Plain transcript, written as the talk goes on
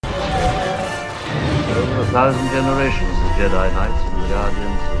Over 1,000 generations, the Jedi Knights and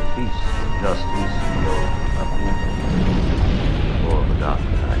Guardians of Peace, Justice, Evil, Uplift, or the Dark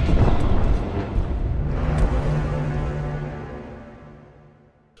Side.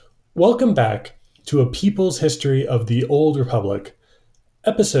 Welcome back to A People's History of the Old Republic,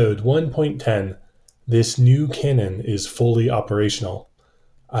 Episode 1.10. This new canon is fully operational.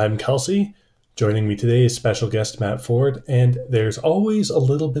 I'm Kelsey. Joining me today is special guest Matt Ford, and there's always a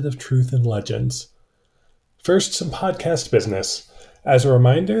little bit of truth in legends. First, some podcast business. As a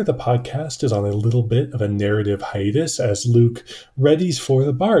reminder, the podcast is on a little bit of a narrative hiatus as Luke readies for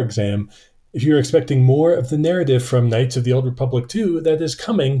the bar exam. If you're expecting more of the narrative from Knights of the Old Republic 2, that is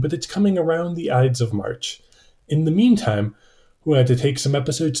coming, but it's coming around the Ides of March. In the meantime, we had to take some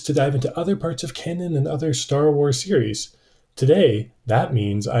episodes to dive into other parts of canon and other Star Wars series. Today, that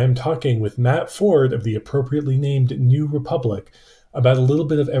means I am talking with Matt Ford of the appropriately named New Republic about a little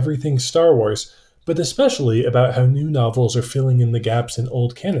bit of everything Star Wars, but especially about how new novels are filling in the gaps in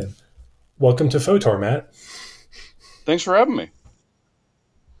old canon. Welcome to FOTOR, Matt. Thanks for having me.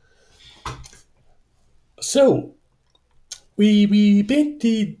 So, we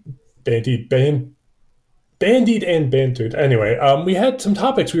bandied and bantered. Anyway, we had some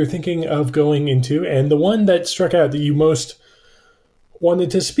topics we were thinking of going into, and the one that struck out that you most wanted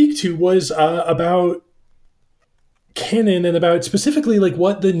to speak to was about canon and about specifically like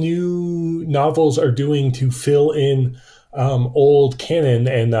what the new novels are doing to fill in old canon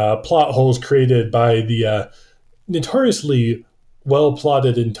and plot holes created by the notoriously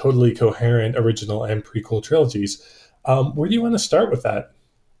well-plotted and totally coherent original and prequel trilogies. Where do you want to start with that?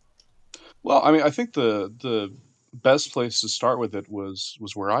 Well, I mean, I think the best place to start with it was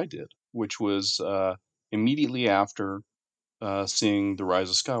where I did, which was immediately after seeing The Rise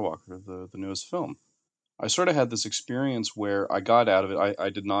of Skywalker, the newest film. I sort of had this experience where I got out of it.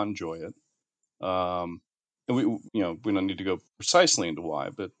 I did not enjoy it. And we don't need to go precisely into why,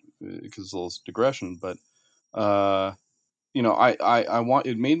 but because it's a little digression. But I want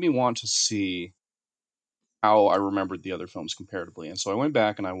it made me want to see how I remembered the other films comparatively, and so I went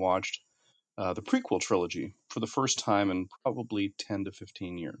back and I watched the prequel trilogy for the first time in probably 10 to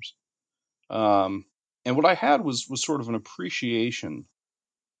 15 years. And what I had was sort of an appreciation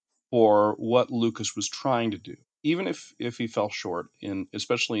for what Lucas was trying to do, even if he fell short,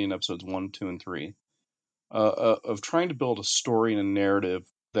 especially in episodes 1, 2, and 3, of trying to build a story and a narrative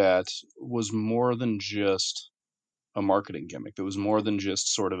that was more than just a marketing gimmick, that was more than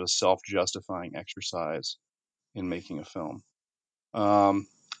just sort of a self-justifying exercise in making a film.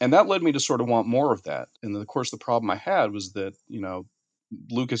 And that led me to sort of want more of that. And of course, the problem I had was that,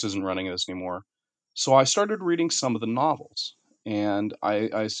 Lucas isn't running this anymore. So I started reading some of the novels. And I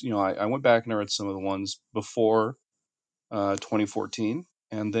went back and I read some of the ones before 2014.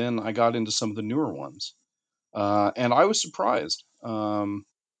 And then I got into some of the newer ones. And I was surprised. Not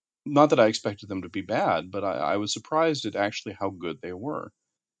that I expected them to be bad, but I was surprised at actually how good they were.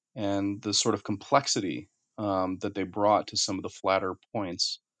 And the sort of complexity that they brought to some of the flatter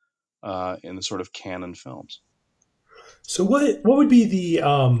points in the sort of canon films. So what would be the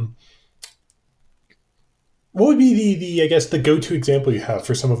I guess the go-to example you have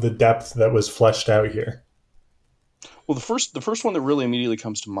for some of the depth that was fleshed out here? Well, the first one that really immediately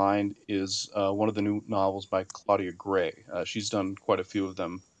comes to mind is one of the new novels by Claudia Gray. She's done quite a few of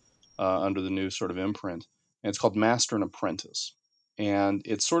them under the new sort of imprint, and it's called Master and Apprentice. And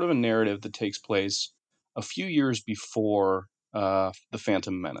it's sort of a narrative that takes place a few years before The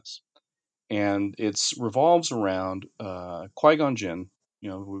Phantom Menace. And it revolves around Qui-Gon Jinn,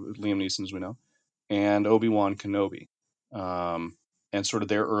 Liam Neeson, as we know, and Obi-Wan Kenobi, and sort of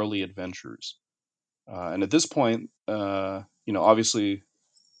their early adventures. And at this point, obviously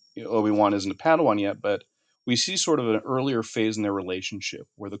Obi-Wan isn't a Padawan yet, but we see sort of an earlier phase in their relationship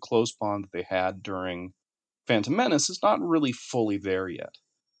where the close bond that they had during Phantom Menace is not really fully there yet.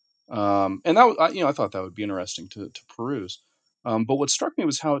 And that, I thought that would be interesting to peruse. But what struck me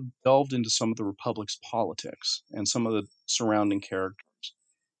was how it delved into some of the Republic's politics and some of the surrounding characters,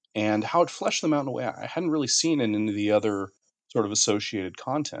 and how it fleshed them out in a way I hadn't really seen in any of the other sort of associated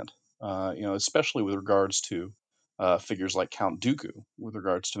content. Especially with regards to figures like Count Dooku, with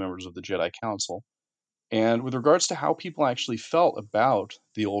regards to members of the Jedi Council, and with regards to how people actually felt about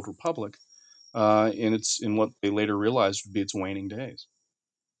the Old Republic in what they later realized would be its waning days.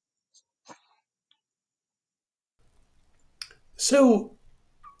 So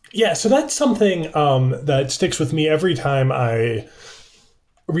that's something that sticks with me every time I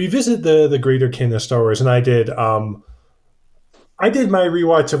revisit the greater canon of Star Wars, and I did my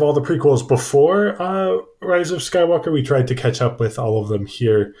rewatch of all the prequels before Rise of Skywalker. We tried to catch up with all of them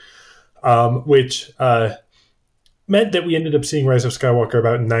here which meant that we ended up seeing Rise of Skywalker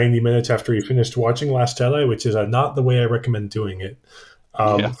about 90 minutes after we finished watching Last Jedi, which is not the way I recommend doing it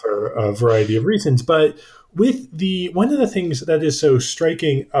Yeah. for a variety of reasons. But with one of the things that is so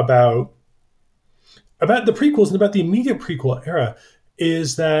striking about the prequels and about the immediate prequel era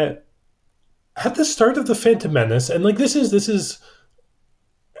is that at the start of the Phantom Menace, and like this is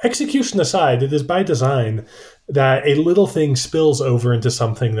execution aside, it is by design that a little thing spills over into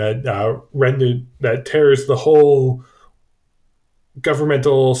something that that tears the whole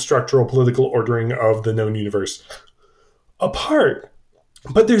governmental, structural, political ordering of the known universe apart.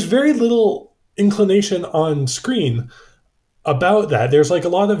 But there's very little inclination on screen about that. There's like a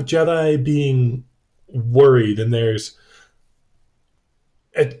lot of Jedi being worried, and there's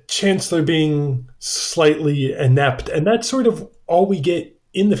a Chancellor being slightly inept, and that's sort of all we get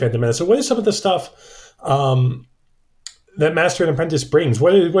in the Phantom Menace. So, what is some of the stuff that Master and Apprentice brings?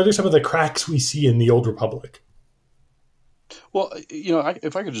 What are some of the cracks we see in the Old Republic? Well,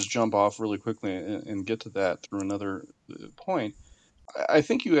 if I could just jump off really quickly and get to that through another point, I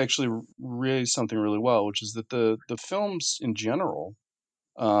think you actually raised something really well, which is that the films in general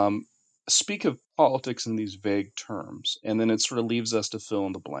um, speak of politics in these vague terms, and then it sort of leaves us to fill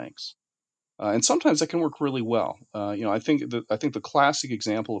in the blanks. And sometimes that can work really well. I think the classic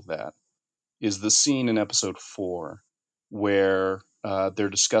example of that is the scene in Episode 4 where they're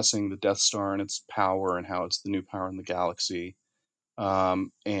discussing the Death Star and its power and how it's the new power in the galaxy.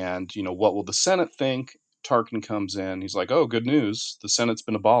 And what will the Senate think? Tarkin comes in. He's like, "Oh, good news! The Senate's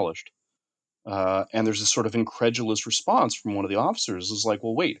been abolished." And there's this sort of incredulous response from one of the officers. It's like,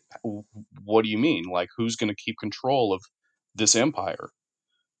 "Well, wait, what do you mean? Like, who's going to keep control of this empire?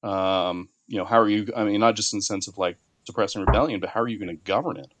 How are you? I mean, not just in the sense of like suppressing rebellion, but how are you going to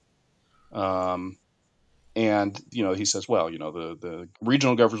govern it?" Um, and he says, "Well, the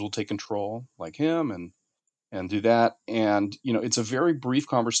regional governors will take control, like him, and do that." And it's a very brief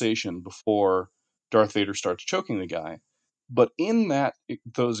conversation before Darth Vader starts choking the guy. But in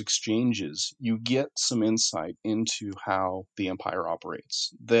those exchanges, you get some insight into how the Empire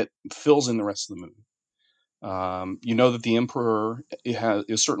operates that fills in the rest of the movie. You know that the Emperor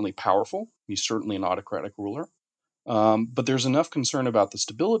is certainly powerful. He's certainly an autocratic ruler. But there's enough concern about the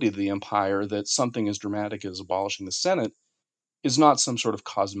stability of the empire that something as dramatic as abolishing the Senate is not some sort of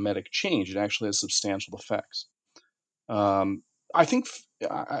cosmetic change. It actually has substantial effects. Um, I think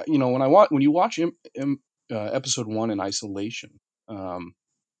when you watch episode 1 in isolation,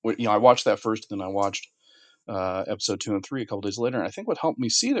 I watched that first, then I watched episode 2 and 3 a couple days later, and I think what helped me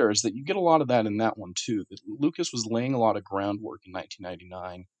see there is that you get a lot of that in that one too. That Lucas was laying a lot of groundwork in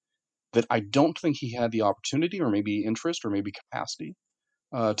 1999 that I don't think he had the opportunity, or maybe interest, or maybe capacity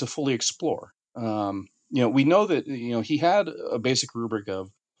to fully explore. We know that he had a basic rubric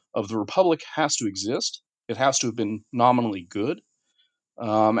of the Republic has to exist. It has to have been nominally good,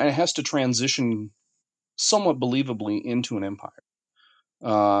 and it has to transition somewhat believably into an empire.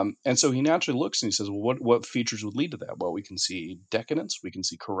 And so he naturally looks and he says, "Well, what features would lead to that?" Well, we can see decadence, we can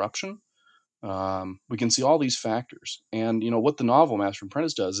see corruption, we can see all these factors. And what the novel Master and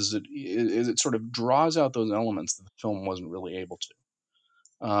Apprentice does is it sort of draws out those elements that the film wasn't really able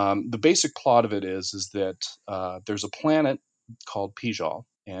to. The basic plot of it is that there's a planet called Pijal,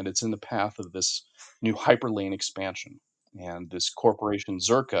 and it's in the path of this new hyperlane expansion. And this corporation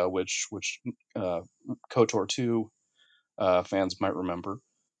Zerka, which uh, KOTOR 2 fans might remember,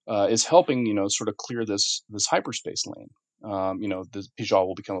 is helping sort of clear this hyperspace lane. The Pijal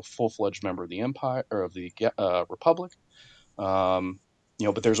will become a full-fledged member of the Empire or of the Republic.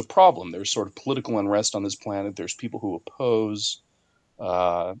 But there's a problem. There's sort of political unrest on this planet. There's people who oppose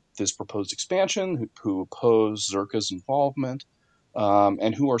this proposed expansion, who oppose Zerka's involvement,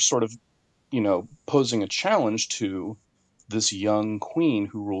 and who are sort of, posing a challenge to this young queen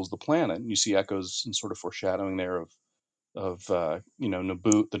who rules the planet. And you see echoes and sort of foreshadowing there of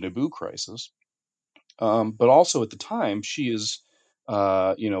Naboo, the Naboo crisis. But also at the time, she is,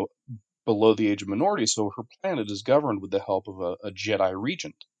 below the age of minority, so her planet is governed with the help of a Jedi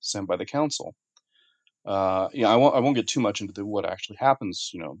regent sent by the Council. I won't get too much into what actually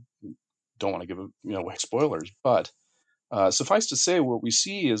happens. Don't want to give away spoilers, but suffice to say, what we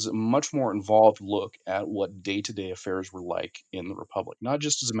see is a much more involved look at what day-to-day affairs were like in the Republic, not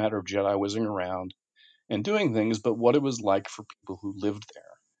just as a matter of Jedi whizzing around and doing things, but what it was like for people who lived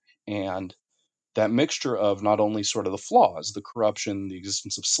there, and that mixture of not only sort of the flaws, the corruption, the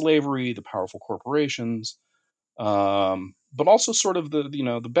existence of slavery, the powerful corporations, but also sort of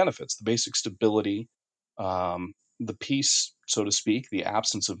the benefits, the basic stability, the peace, so to speak, the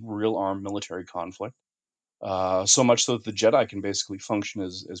absence of real armed military conflict. So much so that the Jedi can basically function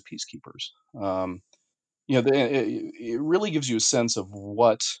as peacekeepers. It really gives you a sense of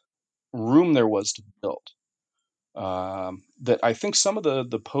what room there was to build. That I think some of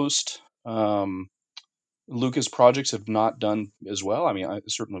the post Lucas projects have not done as well. I mean,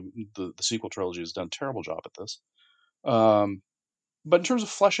 certainly the sequel trilogy has done a terrible job at this. But in terms of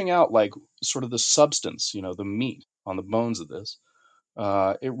fleshing out like sort of the substance, the meat on the bones of this,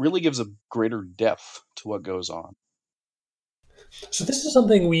 it really gives a greater depth to what goes on. So this is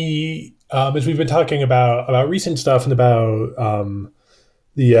something we, as we've been talking about recent stuff and about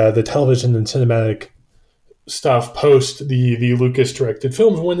the television and cinematic stuff post the Lucas directed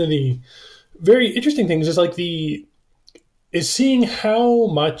films. One of the very interesting things is is seeing how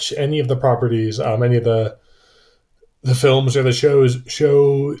much any of the properties, any of the films or the shows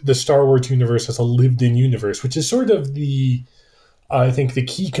show the Star Wars universe as a lived-in universe, which is sort of I think the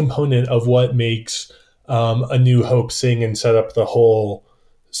key component of what makes A New Hope sing and set up the whole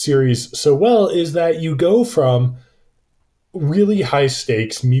series so well, is that you go from really high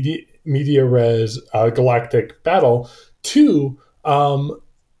stakes media res galactic battle to a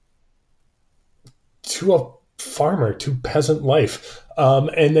farmer, to peasant life,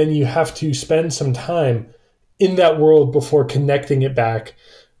 and then you have to spend some time in that world before connecting it back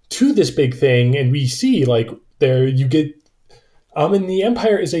to this big thing. And we see like there you get and the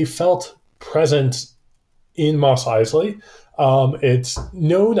Empire is a felt presence in Mos Eisley. It's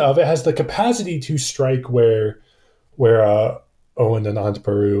known of, it has the capacity to strike where Owen and Aunt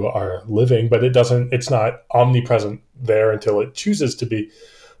Beru are living, but it's not omnipresent there until it chooses to be.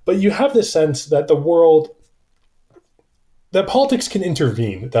 But you have this sense that that politics can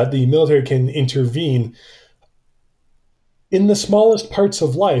intervene, that the military can intervene in the smallest parts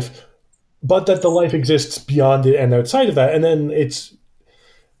of life, but that the life exists beyond it and outside of that. And then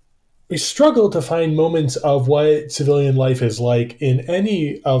we struggle to find moments of what civilian life is like in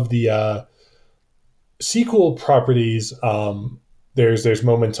any of the sequel properties. There's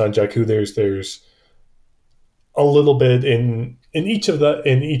moments on Jakku. There's a little bit in each of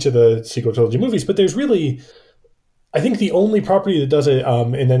the sequel trilogy movies, but there's really, I think the only property that does it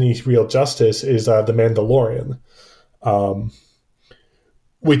in any real justice is The Mandalorian,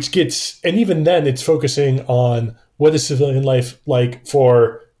 which gets, and even then it's focusing on what is civilian life like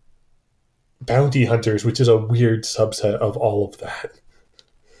for bounty hunters, which is a weird subset of all of that.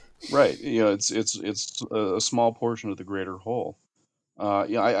 Right. It's a small portion of the greater whole.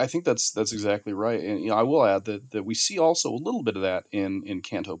 I think that's exactly right. And I will add that we see also a little bit of that in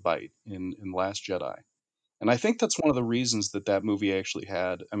Canto Bight in Last Jedi. And I think that's one of the reasons that movie actually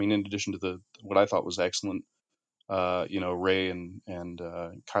had. I mean, in addition to the what I thought was excellent, Rey and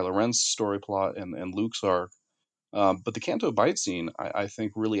Kylo Ren's story plot and Luke's arc, but the Canto Bight scene I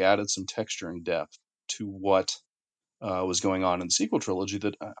think really added some texture and depth to what was going on in the sequel trilogy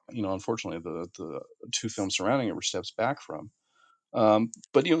that unfortunately the two films surrounding it were steps back from.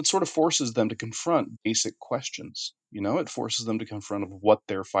 But it sort of forces them to confront basic questions. It forces them to confront of what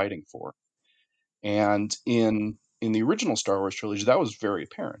they're fighting for. And in the original Star Wars trilogy, that was very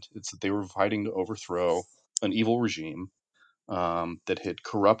apparent. It's that they were fighting to overthrow an evil regime that had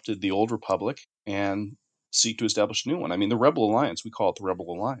corrupted the old Republic and seek to establish a new one. I mean, the Rebel Alliance, we call it the Rebel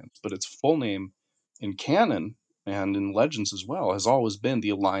Alliance, but its full name in canon and in legends as well has always been the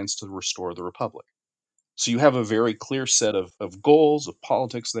Alliance to Restore the Republic. So you have a very clear set of goals, of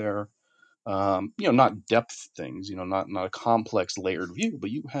politics there. Not depth things, not a complex layered view,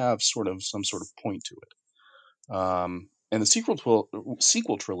 but you have some sort of point to it. And the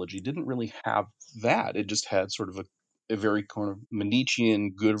sequel trilogy didn't really have that. It just had sort of a very kind of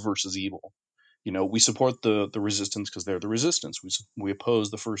Manichean good versus evil. We support the resistance because they're the resistance. We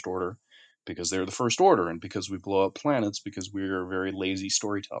oppose the First Order because they're the First Order, and because we blow up planets because we're very lazy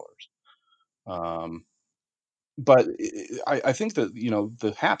storytellers. But I think that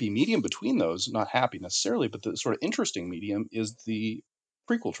the happy medium between those, not happy necessarily, but the sort of interesting medium is the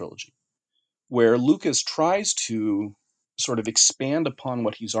prequel trilogy, where Lucas tries to sort of expand upon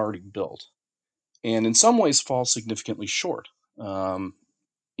what he's already built, and in some ways falls significantly short. Um,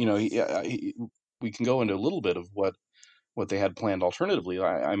 we can go into a little bit of what they had planned alternatively.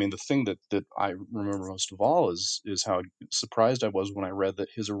 I mean, the thing that I remember most of all is how surprised I was when I read that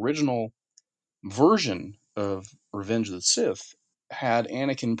his original version of Revenge of the Sith had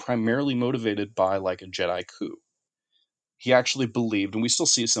Anakin primarily motivated by like a Jedi coup. He actually believed, and we still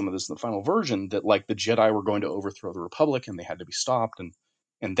see some of this in the final version, that like the Jedi were going to overthrow the Republic and they had to be stopped,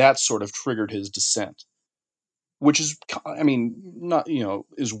 and that sort of triggered his descent, which is, I mean, not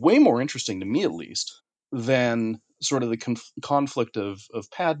is way more interesting to me at least than sort of the conflict of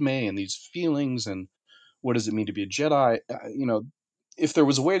Padme and these feelings and what does it mean to be a Jedi? If there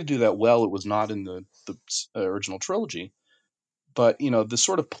was a way to do that well, it was not in the original trilogy. But the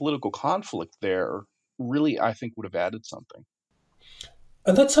sort of political conflict there really, I think, would have added something.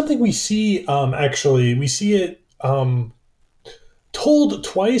 And that's something we see, actually. We see it told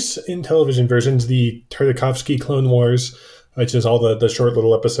twice in television versions. The Tartakovsky Clone Wars, which is all the short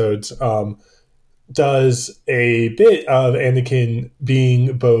little episodes, does a bit of Anakin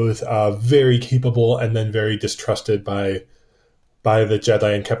being both very capable and then very distrusted by the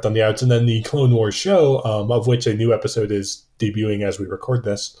Jedi and kept on the outs. And then the Clone Wars show, of which a new episode is debuting as we record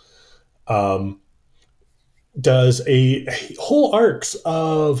this, does a whole arcs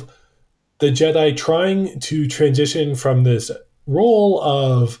of the Jedi trying to transition from this role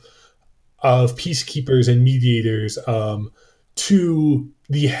of peacekeepers and mediators, to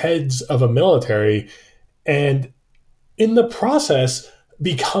the heads of a military, and in the process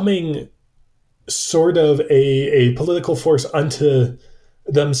becoming sort of a political force unto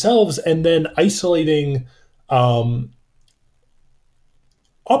themselves, and then isolating,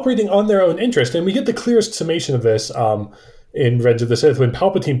 operating on their own interest. And we get the clearest summation of this in Revenge of the Sith when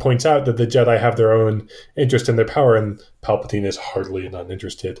Palpatine points out that the Jedi have their own interest in their power, and Palpatine is hardly an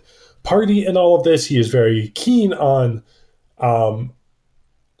uninterested party in all of this. He is very keen um,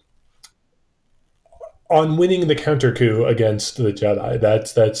 on winning the counter coup against the Jedi.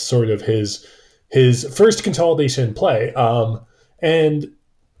 That's sort of his first consolidation play. And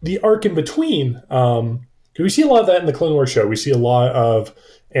the arc in between, we see a lot of that in the Clone Wars show. We see a lot of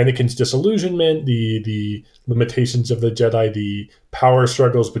Anakin's disillusionment, the limitations of the Jedi, the power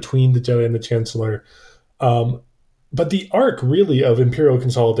struggles between the Jedi and the Chancellor. But the arc really of Imperial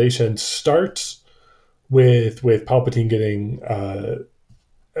consolidation starts with Palpatine getting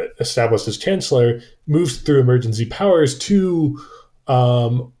established as Chancellor, moves through emergency powers to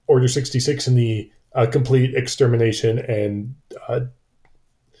Order 66 and the complete extermination and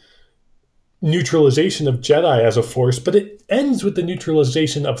neutralization of Jedi as a force, but it ends with the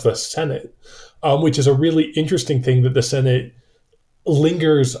neutralization of the Senate, which is a really interesting thing that the Senate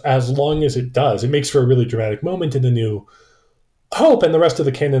lingers as long as it does. It makes for a really dramatic moment in the New Hope, and the rest of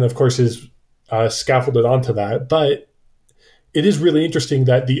the canon, of course, is scaffolded onto that. But it is really interesting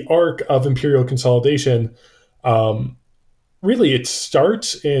that the arc of Imperial consolidation, really, it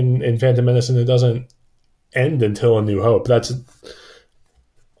starts in Phantom Menace and it doesn't end until A New Hope. That's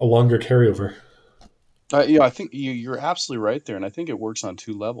a longer carryover. I think you're absolutely right there, and I think it works on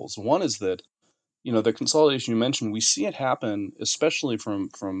two levels. One is that the consolidation you mentioned, we see it happen, especially from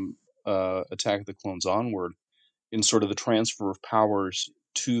Attack of the Clones onward, in sort of the transfer of powers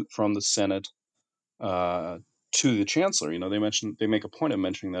from the Senate to the Chancellor. They make a point of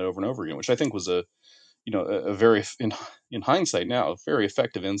mentioning that over and over again, which I think was a very in hindsight now, a very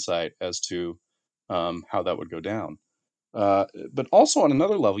effective insight as to how that would go down. But also on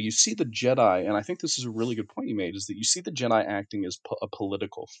another level, you see the Jedi, and I think this is a really good point you made, is that you see the Jedi acting as a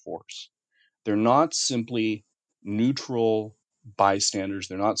political force. They're not simply neutral bystanders.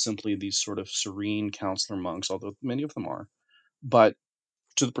 They're not simply these sort of serene counselor monks, although many of them are. But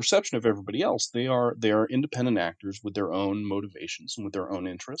to the perception of everybody else, they are independent actors with their own motivations and with their own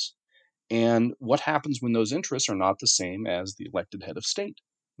interests. And what happens when those interests are not the same as the elected head of state?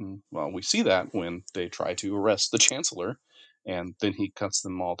 Well, we see that when they try to arrest the chancellor, and then he cuts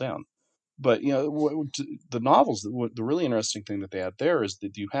them all down. But the novels, the really interesting thing that they had there is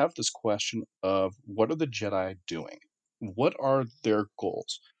that you have this question of what are the Jedi doing? What are their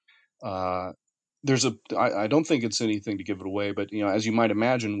goals? I don't think it's anything to give it away, but as you might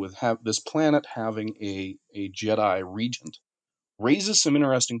imagine, with this planet having a Jedi regent, raises some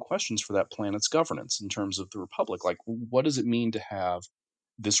interesting questions for that planet's governance in terms of the Republic. Like, what does it mean to have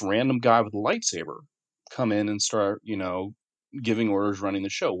this random guy with a lightsaber come in and start, giving orders, running the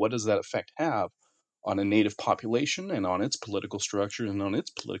show? What does that effect have on a native population and on its political structure and on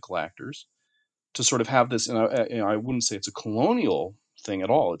its political actors? To sort of have this, and I wouldn't say it's a colonial thing at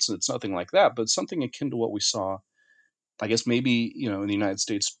all. It's nothing like that, but something akin to what we saw, I guess maybe, in the United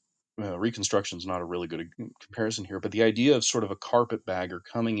States. Reconstruction is not a really good comparison here, but the idea of sort of a carpetbagger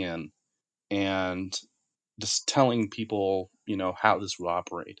coming in and just telling people, how this would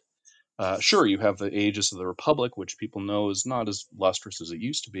operate. Sure, you have the Aegis of the Republic, which people know is not as lustrous as it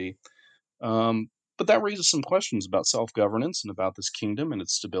used to be. But that raises some questions about self-governance and about this kingdom and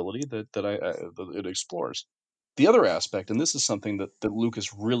its stability that it explores. The other aspect, and this is something that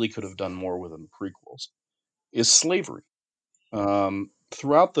Lucas really could have done more with in the prequels, is slavery.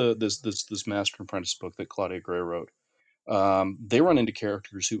 Throughout this Master and Apprentice book that Claudia Gray wrote, they run into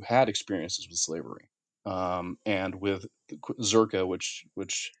characters who had experiences with slavery, and with Zerka,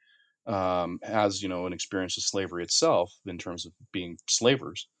 which has an experience of slavery itself in terms of being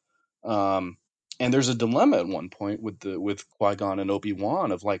slavers. Um, and there's a dilemma at one point with Qui-Gon and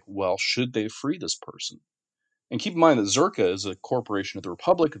Obi-Wan of like, well, should they free this person? And keep in mind that Zerka is a corporation of the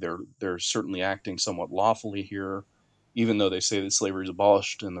Republic. They're certainly acting somewhat lawfully here, even though they say that slavery is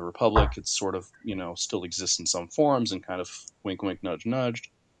abolished in the Republic. It's sort of still exists in some forms and kind of wink wink nudge nudged.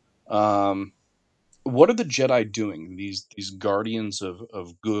 Um, what are the Jedi doing? These guardians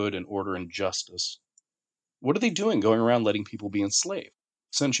of good and order and justice. What are they doing going around letting people be enslaved,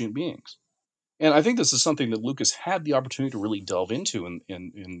 sentient beings? And I think this is something that Lucas had the opportunity to really delve into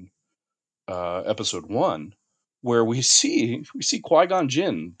in episode 1, where we see Qui-Gon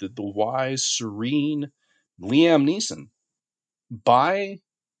Jinn, the wise, serene Liam Neeson, buy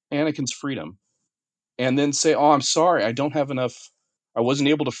Anakin's freedom, and then say, "Oh, I'm sorry, I don't have enough. I wasn't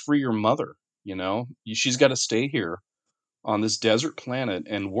able to free your mother. She's got to stay here on this desert planet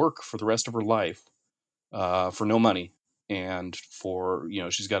and work for the rest of her life for no money." And for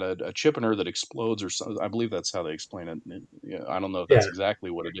she's got a chip in her that explodes, or something. I believe that's how they explain it. I don't know if that's Yeah.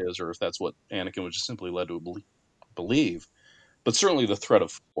 exactly what it is, or if that's what Anakin was just simply led to believe. But certainly the threat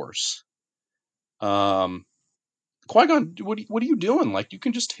of force. Um, Qui-Gon, what are you doing? Like, you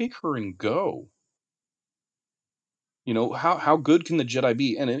can just take her and go. How good can the Jedi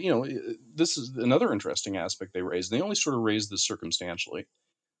be? And this is another interesting aspect they raised. They only sort of raised this circumstantially,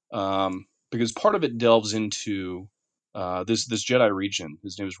 because part of it delves into this Jedi regent.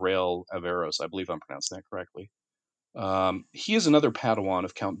 His name is Rael Averos. I believe I'm pronouncing that correctly. He is another Padawan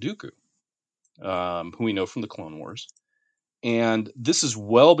of Count Dooku, who we know from the Clone Wars. And this is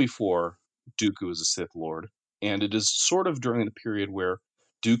well before Dooku is a Sith Lord, and it is sort of during the period where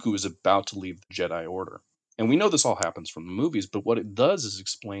Dooku is about to leave the Jedi Order. And we know this all happens from the movies, but what it does is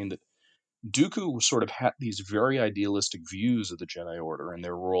explain that Dooku sort of had these very idealistic views of the Jedi Order and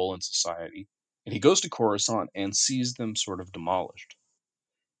their role in society. And he goes to Coruscant and sees them sort of demolished.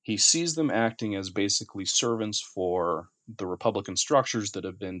 He sees them acting as basically servants for the Republican structures that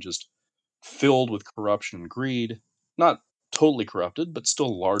have been just filled with corruption and greed. Not totally corrupted, but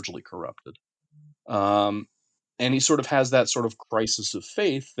still largely corrupted. Um, and he sort of has that sort of crisis of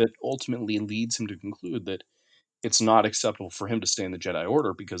faith that ultimately leads him to conclude that it's not acceptable for him to stay in the Jedi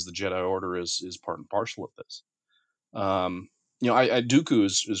Order because the Jedi Order is part and parcel of this. Dooku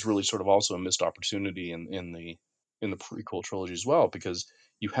is really sort of also a missed opportunity in the prequel trilogy as well, because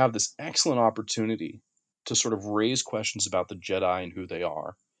you have this excellent opportunity to sort of raise questions about the Jedi and who they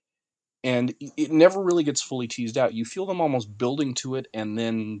are, and it never really gets fully teased out. You feel them almost building to it, and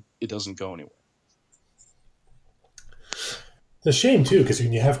then it doesn't go anywhere. It's a shame too, because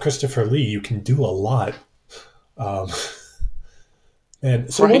when you have Christopher Lee, you can do a lot. Um,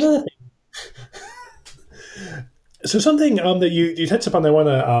 and so Right? one of the so something that you touched upon, I want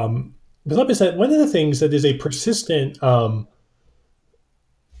to bring up is that one of the things that is a persistent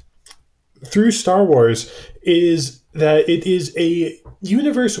through Star Wars is that it is a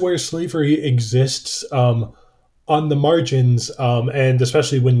universe where slavery exists on the margins, and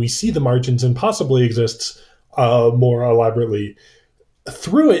especially when we see the margins, and possibly exists more elaborately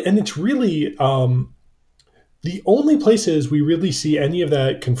through it. And it's really the only places we really see any of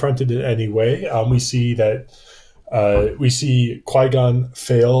that confronted in any way. We see that we see Qui-Gon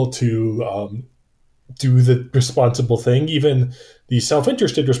fail to do the responsible thing, even the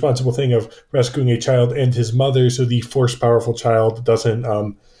self-interested responsible thing of rescuing a child and his mother, so the force powerful child doesn't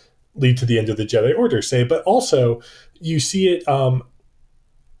lead to the end of the Jedi Order, say. But also, you see it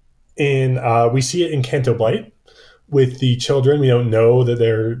we see it in Canto Blight with the children. We don't know that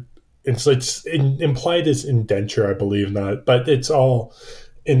they're it's implied as indenture, I believe not, but it's all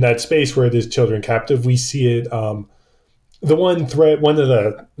in that space where it is children captive. We see it. The one of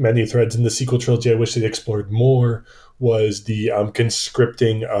the many threads in the sequel trilogy I wish they explored more was the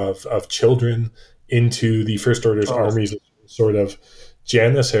conscripting of children into the First Order's Oh, armies, sort of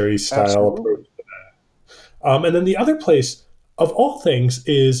Janissary style approach. absolutely. And then the other place, of all things,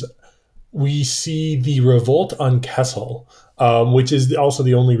 is we see the revolt on Kessel, which is also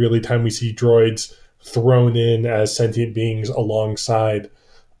the only really time we see droids thrown in as sentient beings alongside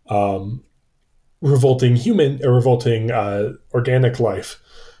revolting organic life.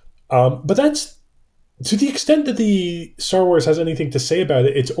 But that's to the extent that the Star Wars has anything to say about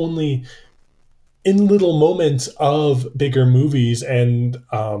it. It's only in little moments of bigger movies, and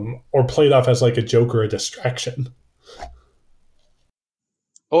or played off as like a joke or a distraction.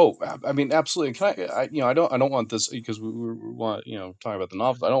 Oh, I mean, absolutely. Can I don't want this, because we want, talking about the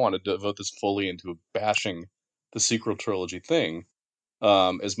novels. I don't want to devote this fully into bashing the sequel trilogy thing,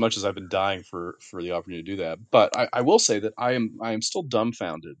 as much as I've been dying for the opportunity to do that. But I will say that I am still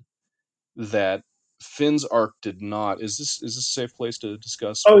dumbfounded that Finn's arc did not. Is this a safe place to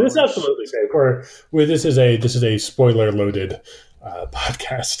discuss Oh, this is spoilers? absolutely safe. Where this is a spoiler loaded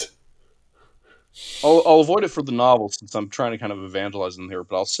podcast. I'll avoid it for the novel since I'm trying to kind of evangelize them here,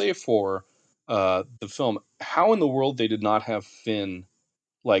 but I'll say for the film, how in the world they did not have Finn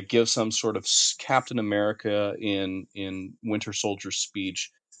like give some sort of Captain America in Winter Soldier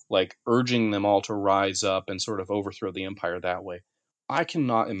speech, like urging them all to rise up and sort of overthrow the Empire that way. I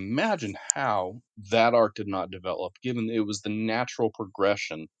cannot imagine how that arc did not develop, given it was the natural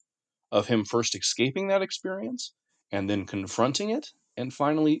progression of him first escaping that experience and then confronting it and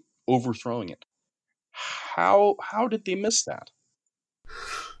finally overthrowing it. How did they miss that?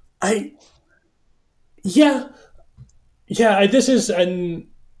 I yeah yeah. This is an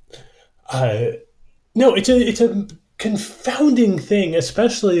uh, no. It's a confounding thing,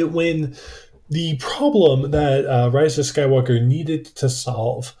 especially when the problem that Rise of Skywalker needed to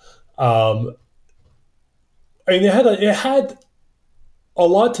solve. I mean, it had a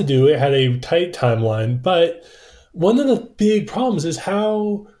lot to do. It had a tight timeline, but one of the big problems is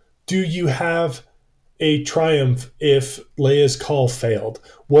how do you have a triumph if Leia's call failed?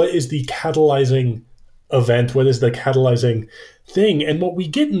 What is the catalyzing event? What is the catalyzing thing? And what we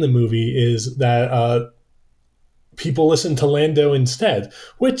get in the movie is that people listen to Lando instead,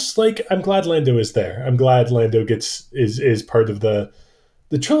 which, like, I'm glad Lando is there. I'm glad Lando is part of the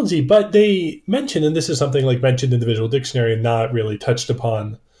trilogy. But they mention, and this is something like mentioned in the visual dictionary and not really touched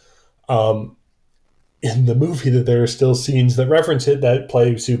upon um, in the movie, that there are still scenes that reference it that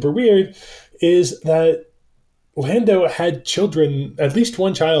play super weird, is that Lando had children, at least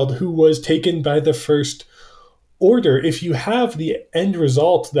one child, who was taken by the First Order. If you have the end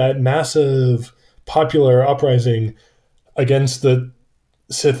result, that massive popular uprising against the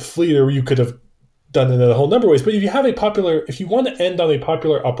Sith fleet, or you could have done it in a whole number of ways, but if you want to end on a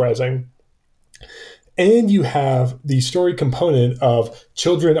popular uprising, and you have the story component of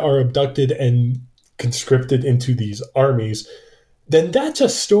children are abducted and conscripted into these armies, then that's a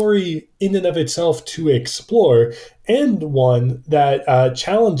story in and of itself to explore, and one that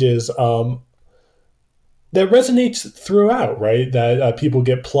challenges, that resonates throughout, right? That people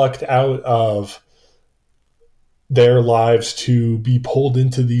get plucked out of their lives to be pulled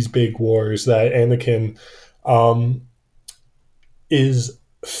into these big wars. That Anakin um, is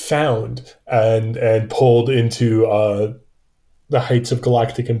found and pulled into the heights of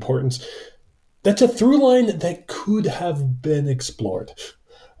galactic importance. That's a through line that could have been explored.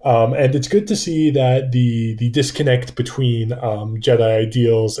 And it's good to see that the disconnect between Jedi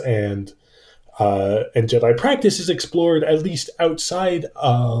ideals and Jedi practice is explored, at least outside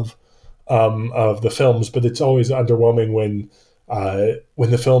of the films. But it's always underwhelming when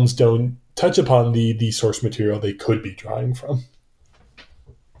the films don't touch upon the source material they could be drawing from.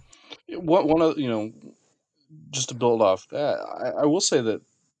 One of just to build off that, I will say that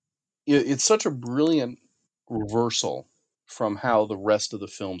it's such a brilliant reversal from how the rest of the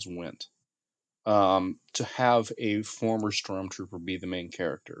films went. To have a former stormtrooper be the main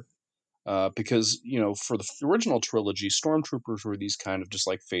character, because for the original trilogy, stormtroopers were these kind of just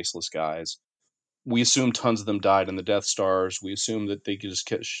like faceless guys. We assume tons of them died in the Death Stars. We assume that they could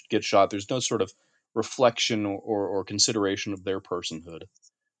just get shot. There's no sort of reflection or consideration of their personhood.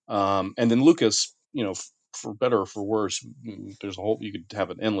 And then Lucas, for better or for worse, there's a whole you could have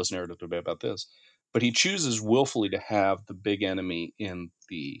an endless narrative debate about this, but he chooses willfully to have the big enemy in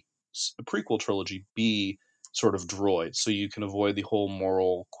the prequel trilogy be sort of droids, so you can avoid the whole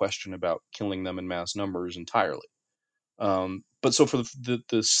moral question about killing them in mass numbers entirely. But so for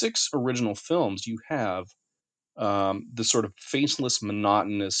the six original films, you have the sort of faceless,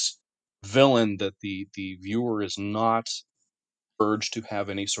 monotonous villain that the viewer is not urge to have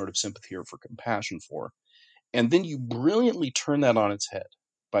any sort of sympathy or for compassion for. And then you brilliantly turn that on its head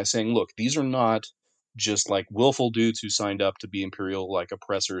by saying, look, these are not just like willful dudes who signed up to be imperial like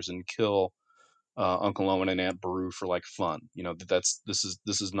oppressors and kill Uncle Owen and Aunt Beru for like fun. This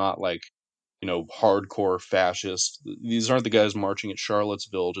is not like hardcore fascists. These aren't the guys marching at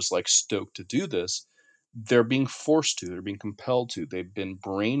Charlottesville just like stoked to do this. They're being forced to. They're being compelled to. They've been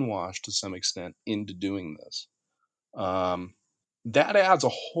brainwashed to some extent into doing this. Um, that adds a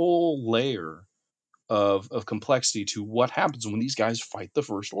whole layer of complexity to what happens when these guys fight the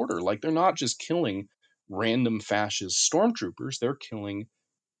First Order. Like they're not just killing random fascist stormtroopers; they're killing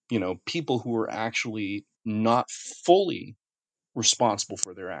people who are actually not fully responsible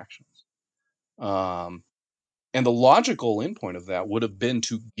for their actions. Um, and the logical endpoint of that would have been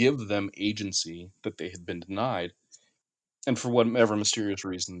to give them agency that they had been denied, and for whatever mysterious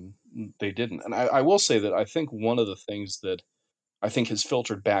reason they didn't. And I will say that I think one of the things that I think has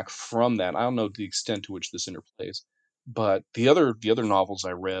filtered back from that. I don't know the extent to which this interplays, but the other novels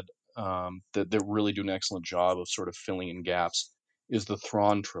I read that really do an excellent job of sort of filling in gaps is the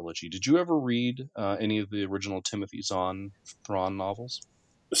Thrawn trilogy. Did you ever read any of the original Timothy Zahn Thrawn novels?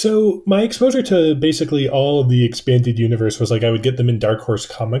 So my exposure to basically all of the expanded universe was like I would get them in Dark Horse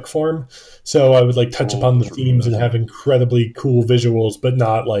comic form. So I would like touch Oh, upon the those are themes and good. have incredibly cool visuals, but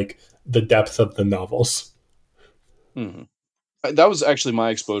not like the depth of the novels. Hmm. That was actually my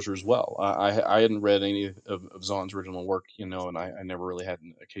exposure as well. I hadn't read any of Zahn's original work, and I never really had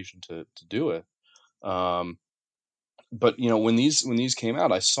an occasion to do it. Um, but when these came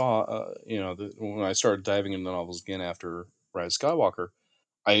out, I saw when I started diving into the novels again after Rise of Skywalker,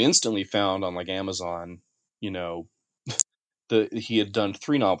 I instantly found on like Amazon, you know, he had done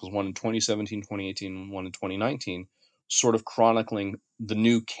three novels, one in 2017, 2018, one in 2019, sort of chronicling the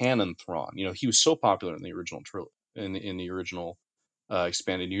new canon Thrawn. He was so popular in the original in the original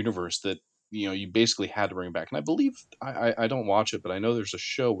expanded universe that you basically had to bring him back. And I believe I don't watch it, but I know there's a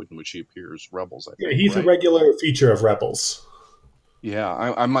show in which he appears, Rebels, I Yeah, think, he's a right? regular feature of Rebels. Yeah,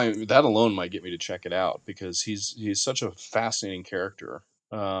 I might that alone might get me to check it out because he's such a fascinating character.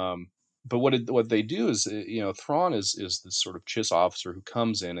 But what they do is Thrawn is this sort of Chiss officer who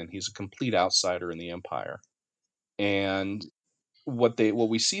comes in and he's a complete outsider in the Empire, and what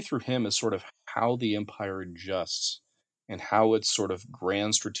we see through him is sort of how the Empire adjusts and how its sort of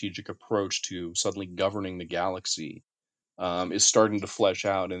grand strategic approach to suddenly governing the galaxy is starting to flesh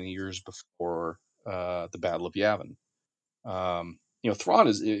out in the years before the Battle of Yavin. Thrawn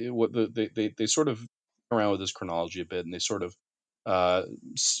is what they sort of around with this chronology a bit, and they sort of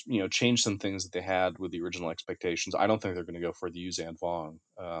change some things that they had with the original expectations. I don't think they're going to go for the Yuzan Vong,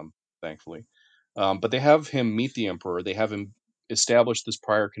 thankfully, but they have him meet the Emperor. They have him establish this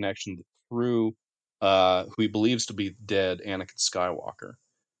prior connection through who he believes to be dead Anakin Skywalker,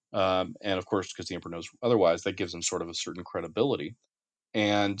 and of course, because the Emperor knows otherwise, that gives him sort of a certain credibility.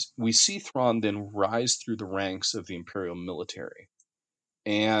 And we see Thrawn then rise through the ranks of the Imperial military,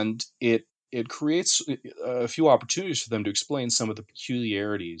 and it creates a few opportunities for them to explain some of the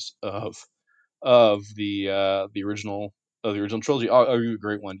peculiarities of the original trilogy. Oh, you a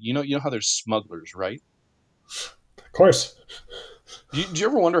great one. You know how there's smugglers, right? Of course. Do you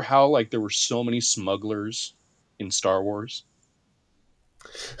ever wonder how like there were so many smugglers in Star Wars?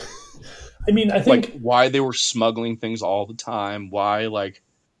 I mean, I Like think why they were smuggling things all the time? Why like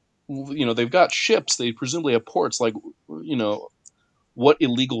they've got ships, they presumably have ports. Like you know what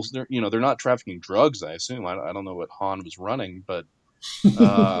illegals? They're not trafficking drugs. I assume. I don't know what Han was running, but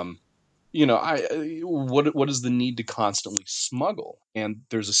um, what is the need to constantly smuggle? And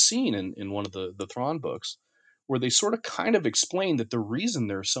there's a scene in one of the Thrawn books where they sort of kind of explain that the reason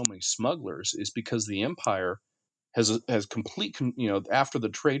there are so many smugglers is because the Empire has after the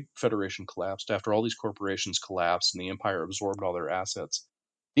Trade Federation collapsed, after all these corporations collapsed and the Empire absorbed all their assets,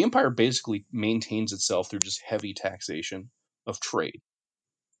 the Empire basically maintains itself through just heavy taxation of trade,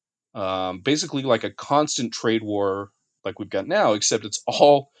 basically like a constant trade war like we've got now, except it's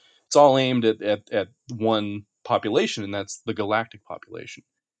all aimed at one population, and that's the galactic population.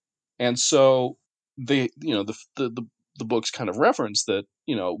 And so they, the books kind of reference that,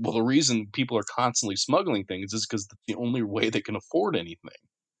 well, the reason people are constantly smuggling things is because the only way they can afford anything.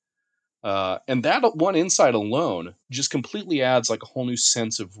 And that one insight alone just completely adds like a whole new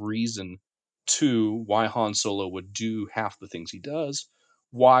sense of reason to why Han Solo would do half the things he does,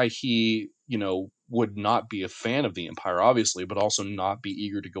 why he, would not be a fan of the Empire, obviously, but also not be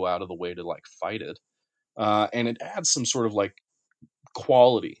eager to go out of the way to like fight it. And it adds some sort of like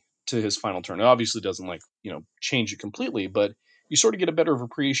quality to his final turn. It obviously doesn't like, change it completely, but you sort of get a better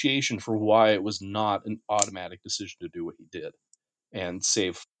appreciation for why it was not an automatic decision to do what he did and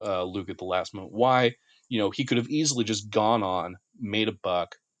save Luke at the last moment. Why, he could have easily just gone on, made a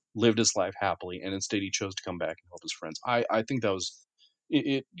buck, lived his life happily, and instead he chose to come back and help his friends. I think that was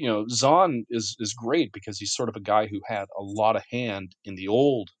it. Zahn is great because he's sort of a guy who had a lot of hand in the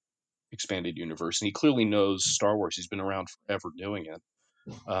old expanded universe, and he clearly knows Star Wars. He's been around forever doing it,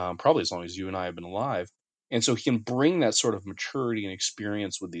 probably as long as you and I have been alive. And so he can bring that sort of maturity and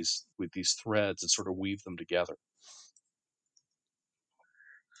experience with these threads and sort of weave them together.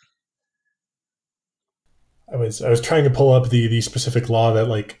 I was trying to pull up the specific law that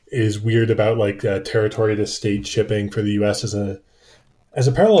like is weird about like territory to state shipping for the U.S. as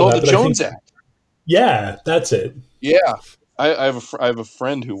a parallel of Oh, that, the but I think Jones Act. yeah, that's it. Yeah, I have a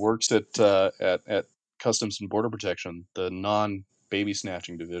friend who works at Customs and Border Protection, the non baby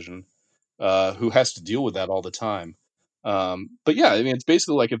snatching division, who has to deal with that all the time. But yeah, I mean, it's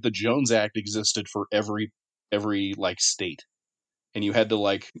basically like if the Jones Act existed for every like state. and you had to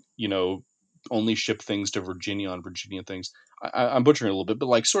like only ship things to Virginia on Virginia things. I'm butchering it a little bit, but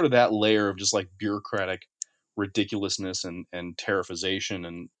like sort of that layer of just like bureaucratic ridiculousness and tariffization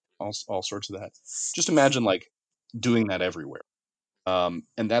and all sorts of that. Just imagine like doing that everywhere. And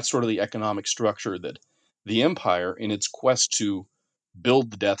that's sort of the economic structure that the Empire, in its quest to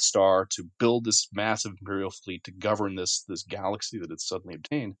build the Death Star, to build this massive Imperial fleet, to govern this galaxy that it's suddenly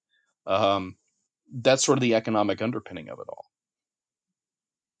obtained, um, that's sort of the economic underpinning of it all.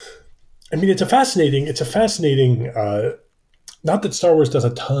 I mean, it's a fascinating. Not that Star Wars does a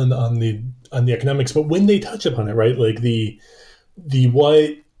ton on the economics, but when they touch upon it, right? Like the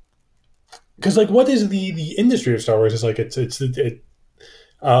what, because like what is the industry of Star Wars is like there's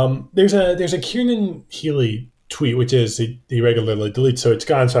a Kiernan Healy tweet which is he regularly deletes, so it's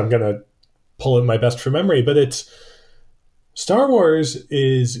gone. So I'm gonna pull it my best from memory, but it's Star Wars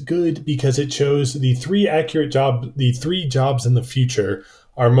is good because it shows the three jobs in the future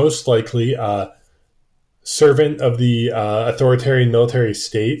are most likely servant of the authoritarian military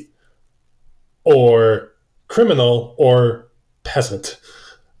state, or criminal, or peasant.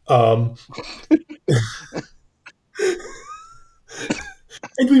 Um,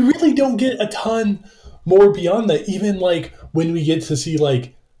 and we really don't get a ton more beyond that. Even like when we get to see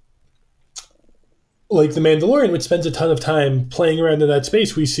like the Mandalorian, which spends a ton of time playing around in that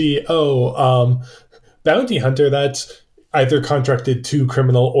space, we see bounty hunter that's either contracted to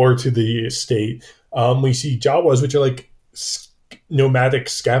criminal or to the state. We see Jawas, which are like nomadic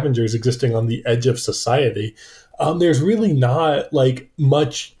scavengers existing on the edge of society. There's really not like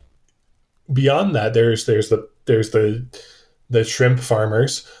much beyond that. There's the shrimp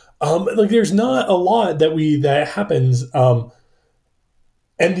farmers. Like there's not a lot that happens. And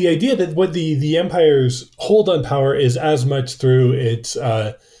the idea that what the empire's hold on power is as much through its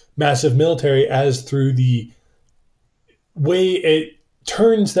massive military as through the way it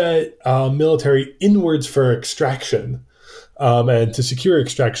turns that military inwards for extraction, and to secure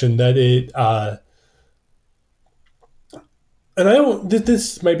extraction, that it and I don't.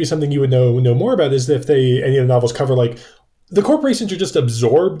 This might be something you would know more about. Is if any of the novels cover like the corporations are just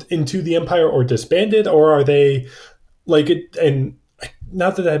absorbed into the empire or disbanded, or are they like it? And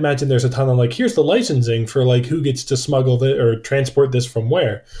not that I imagine there's a ton of like here's the licensing for like who gets to smuggle it or transport this from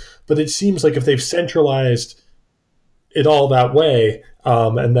where, but it seems like if they've centralized it all that way,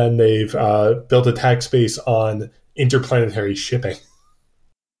 and then they've built a tax base on interplanetary shipping.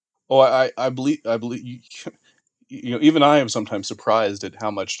 Oh, I believe even I am sometimes surprised at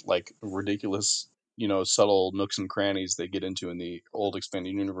how much like ridiculous, subtle nooks and crannies they get into in the old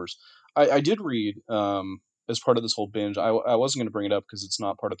expanded universe. I did read, as part of this whole binge. I wasn't going to bring it up because it's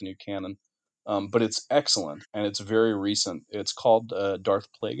not part of the new canon, but it's excellent and it's very recent. It's called Darth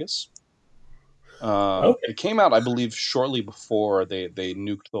Plagueis. Okay, It came out, I believe, shortly before they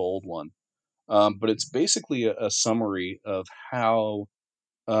nuked the old one. But it's basically a summary of how,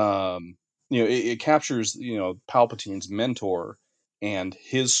 um, it captures Palpatine's mentor and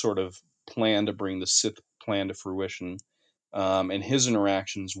his sort of plan to bring the Sith plan to fruition, and his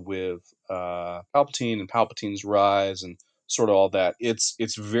interactions with Palpatine and Palpatine's rise and sort of all that.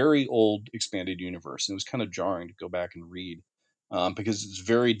 It's very old expanded universe, and it was kind of jarring to go back and read, because it's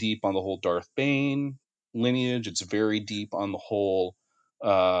very deep on the whole Darth Bane lineage. It's very deep on the whole,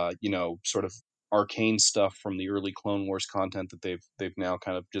 sort of arcane stuff from the early Clone Wars content that they've now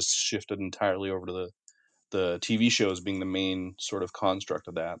kind of just shifted entirely over to the TV shows being the main sort of construct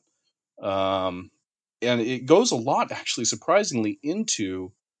of that. Um, and it goes a lot, actually, surprisingly,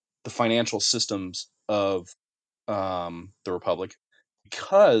 into the financial systems of the Republic,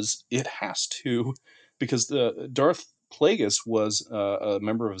 because it has to, because the Darth Plagueis was a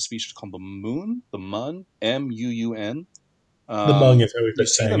member of a species called the Mun, Muun. the Hmong is how we've You been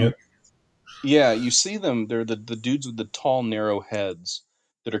see saying them, it. yeah, you see them. They're the dudes with the tall, narrow heads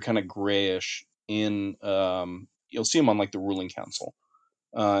that are kind of grayish. You'll see him on like the ruling council,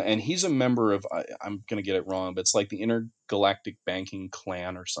 and he's a member of. I'm gonna get it wrong, but it's like the Intergalactic Banking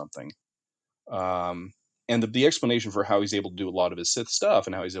Clan or something. Um, and the explanation for how he's able to do a lot of his Sith stuff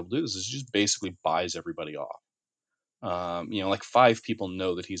and how he's able to do this is he just basically buys everybody off. Like five people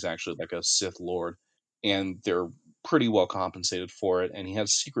know that he's actually like a Sith Lord, and they're pretty well compensated for it. And he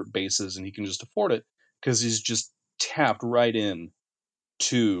has secret bases, and he can just afford it because he's just tapped right in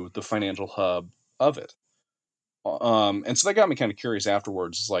to the financial hub of it. And so that got me kind of curious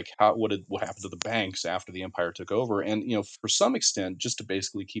afterwards. Is like, what happened to the banks after the Empire took over? And for some extent, just to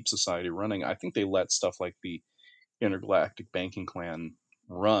basically keep society running, I think they let stuff like the Intergalactic Banking Clan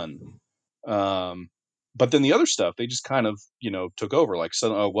run. Um, But then the other stuff, they just kind of, took over. Like,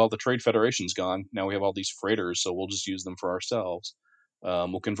 so, oh, well, the Trade Federation's gone. Now we have all these freighters, so we'll just use them for ourselves.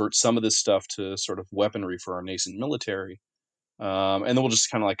 We'll convert some of this stuff to sort of weaponry for our nascent military. And then we'll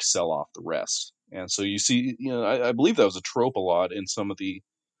just kind of like sell off the rest. And so you see, I believe that was a trope a lot in some of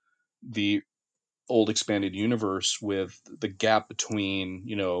the old expanded universe, with the gap between,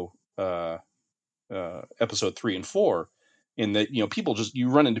 episode 3 and 4, in that, people you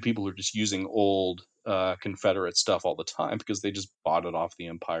run into people who are just using old Confederate stuff all the time because they just bought it off the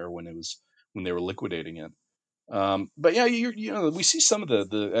Empire when they were liquidating it. But yeah, we see some of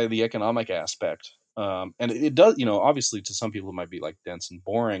the economic aspect, and it does, obviously to some people it might be like dense and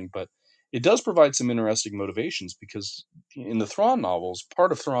boring, but it does provide some interesting motivations, because in the Thrawn novels,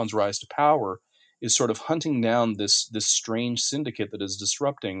 part of Thrawn's rise to power is sort of hunting down this strange syndicate that is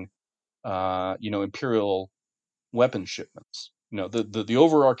disrupting, Imperial weapon shipments. The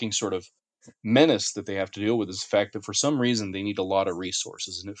overarching sort of menace that they have to deal with is the fact that for some reason they need a lot of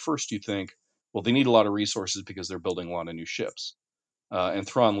resources. And at first you think, well, they need a lot of resources because they're building a lot of new ships. And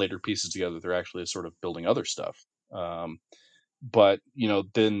Thrawn later pieces together they're actually sort of building other stuff. But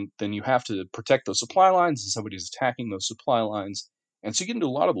then you have to protect those supply lines, and somebody's attacking those supply lines. And so you get into a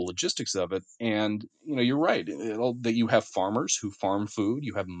lot of the logistics of it. And you're right that you have farmers who farm food,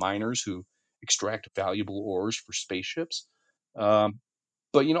 you have miners who extract valuable ores for spaceships.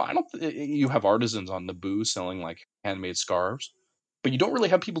 But I don't. You have artisans on Naboo selling like handmade scarves, but you don't really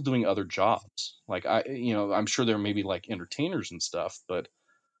have people doing other jobs. Like I'm sure there may be like entertainers and stuff, but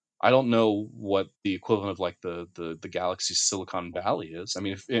I don't know what the equivalent of like the galaxy's Silicon Valley is. I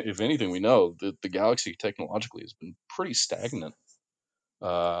mean, if anything, we know that the galaxy technologically has been pretty stagnant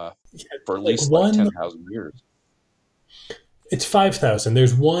for at Like least like 10,000 years. It's 5,000.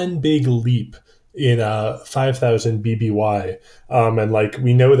 There's one big leap in 5,000 BBY, and like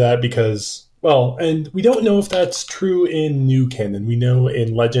we know that because, well, and we don't know if that's true in new canon. We know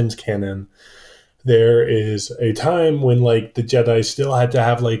in Legends canon there is a time when like the Jedi still had to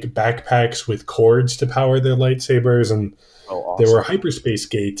have like backpacks with cords to power their lightsabers, and awesome. There were hyperspace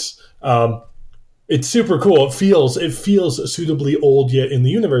gates. It's super cool. It feels suitably old yet in the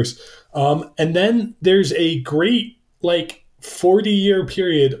universe. And then there's a great like 40-year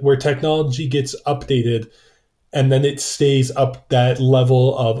period where technology gets updated, and then it stays up that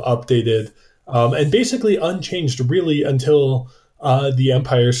level of updated, and basically unchanged really until the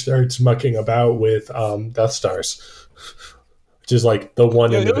Empire starts mucking about with Death Stars, which is like the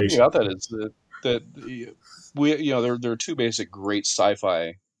one The other thing innovation. about that is that we there are two basic great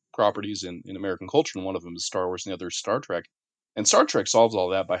sci-fi properties in American culture, and one of them is Star Wars and the other is Star Trek. And Star Trek solves all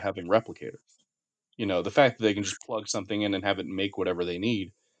that by having replicators. The fact that they can just plug something in and have it make whatever they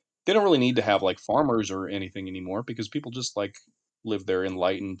need. They don't really need to have like farmers or anything anymore, because people just like live their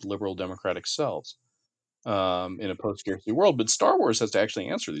enlightened liberal democratic selves in a post-scarcity world. But Star Wars has to actually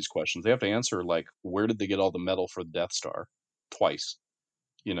answer these questions. They have to answer like, where did they get all the metal for the Death Star? Twice.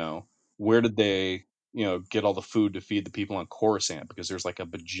 Where did they get all the food to feed the people on Coruscant, because there's like a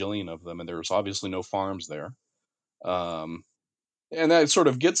bajillion of them and there's obviously no farms there. And that sort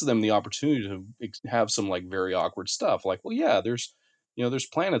of gets them the opportunity to have some like very awkward stuff, like, well, yeah, there's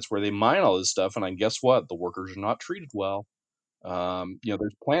planets where they mine all this stuff, and I guess what, the workers are not treated well.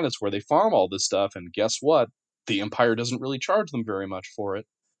 There's planets where they farm all this stuff, and guess what, the Empire doesn't really charge them very much for it,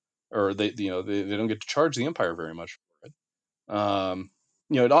 or they don't get to charge the Empire very much for it.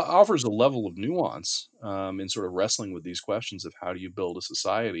 It offers a level of nuance in sort of wrestling with these questions of how do you build a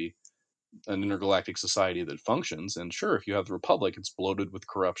society, an intergalactic society that functions. And sure, if you have the Republic, it's bloated with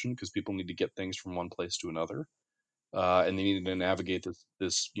corruption because people need to get things from one place to another, and they need to navigate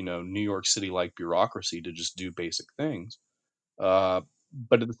this New York City like bureaucracy to just do basic things. But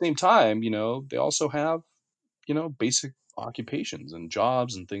at the same time, they also have basic occupations and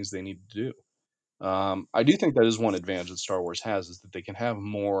jobs and things they need to do. I do think that is one advantage that Star Wars has, is that they can have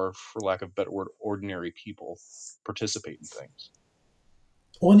more, for lack of a better word, ordinary people participate in things.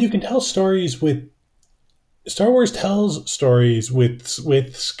 Well, and you can tell stories with Star Wars tells stories with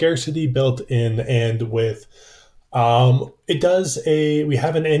scarcity built in, and with it does we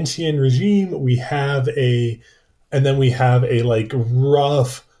have an ancient regime, and then we have a like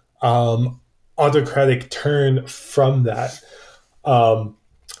rough autocratic turn from that,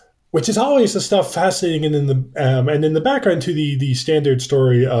 which is always the stuff fascinating. And in the background to the standard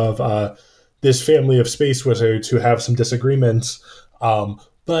story of this family of space wizards who have some disagreements.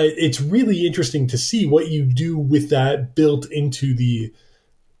 But it's really interesting to see what you do with that built into the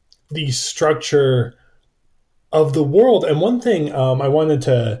structure of the world. And one thing I wanted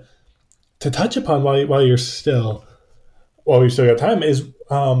to touch upon while we still got time is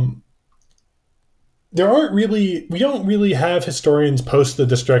we don't really have historians post the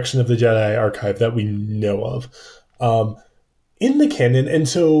destruction of the Jedi archive that we know of in the canon, and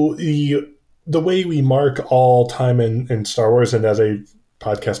so the way we mark all time in Star Wars, and as a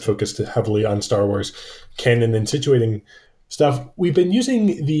podcast focused heavily on Star Wars canon and situating stuff, we've been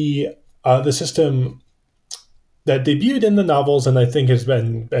using the system that debuted in the novels and I think has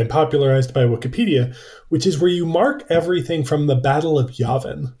been popularized by Wikipedia, which is where you mark everything from the Battle of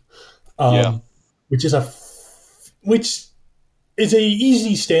Yavin, Yeah. which is which is a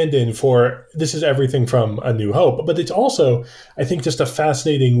easy stand-in for this is everything from A New Hope, but it's also, I think, just a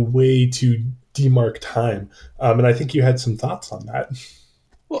fascinating way to demark time. And I think you had some thoughts on that.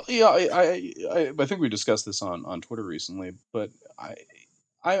 Well, yeah, I think we discussed this on Twitter recently, but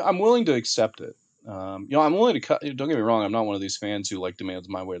I'm willing to accept it. I'm willing to cut. Don't get me wrong. I'm not one of these fans who like demands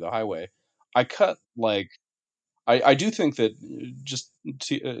my way or the highway. I cut like I do think that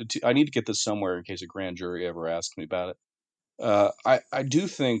I need to get this somewhere in case a grand jury ever asks me about it. I do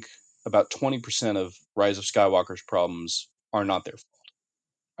think about 20% of Rise of Skywalker's problems are not their fault.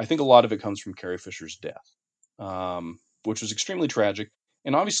 I think a lot of it comes from Carrie Fisher's death, which was extremely tragic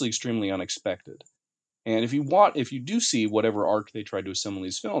and obviously extremely unexpected. And if you do see whatever arc they tried to assemble in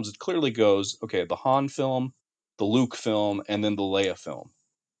these films, it clearly goes, okay, the Han film, the Luke film, and then the Leia film.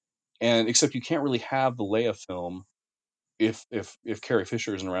 And except you can't really have the Leia film if Carrie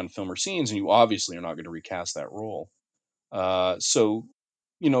Fisher isn't around to film her scenes, and you obviously are not going to recast that role. So,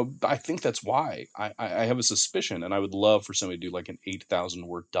 I think that's why I have a suspicion, and I would love for somebody to do like an 8,000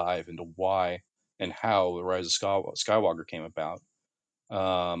 word dive into why and how the Rise of Skywalker came about.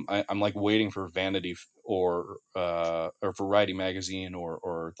 I'm like waiting for Vanity or Variety magazine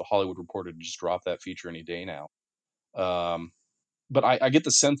or the Hollywood Reporter to just drop that feature any day now. But I get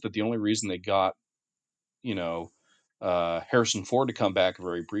the sense that the only reason they got you know Harrison Ford to come back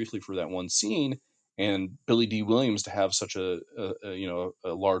very briefly for that one scene and Billy D. Williams to have such a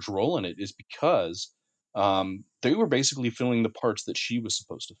large role in it is because they were basically filling the parts that she was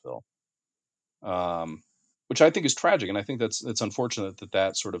supposed to fill, which I think is tragic, and I think that's unfortunate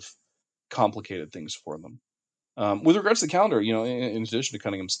that sort of complicated things for them. With regards to the calendar, in addition to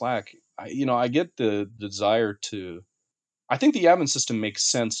cutting him slack, I get the desire to. I think the Yavin system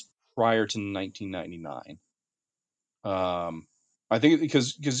makes sense prior to 1999. I think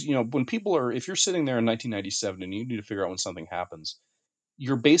because when people are if you're sitting there in 1997 and you need to figure out when something happens,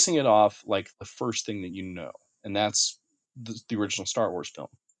 you're basing it off like the first thing that you know, and that's the original Star Wars film.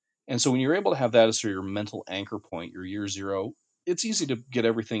 And so when you're able to have that as sort of your mental anchor point, your year zero, it's easy to get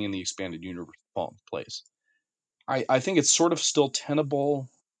everything in the expanded universe to fall into place. I think it's sort of still tenable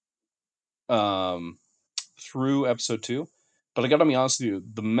um, through episode two, but I got to be honest with you,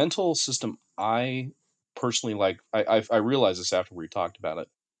 the mental system I personally like, I realized this after we talked about it,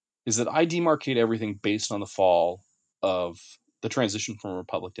 is that I demarcate everything based on the fall of the transition from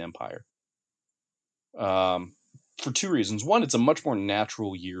Republic to Empire. For two reasons. One, it's a much more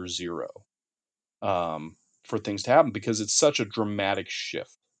natural year zero for things to happen because it's such a dramatic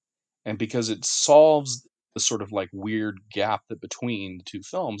shift, and because it solves the sort of like weird gap that between the two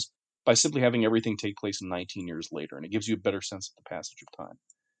films by simply having everything take place 19 years later, and it gives you a better sense of the passage of time.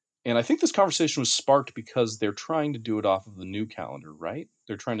 And I think this conversation was sparked because they're trying to do it off of the new calendar, right?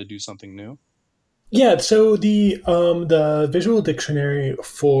 They're trying to do something new. Yeah, so the visual dictionary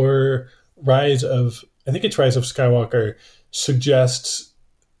for I think it's Rise of Skywalker suggests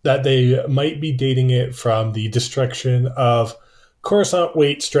that they might be dating it from the destruction of Coruscant.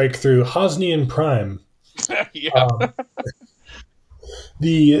 Wait, strike through Hosnian Prime. Yeah.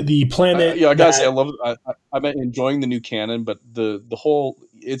 The planet. I gotta say, I love. I'm enjoying the new canon, but the whole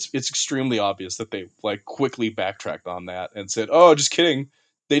it's extremely obvious that they like quickly backtracked on that and said, "Oh, just kidding.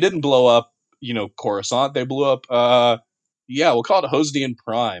 They didn't blow up, Coruscant. They blew up. Yeah, we'll call it Hosnian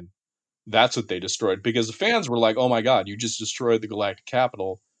Prime. That's what they destroyed because the fans were like, "Oh my god, you just destroyed the galactic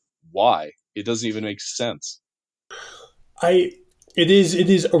capital. Why? It doesn't even make sense." I it is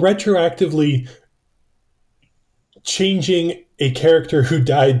retroactively changing a character who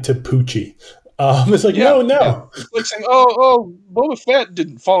died to Poochie. It's like Yeah, no, yeah. no. It's like saying, "Oh, Boba Fett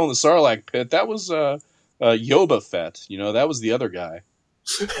didn't fall in the Sarlacc pit. That was Yoba Fett. That was the other guy."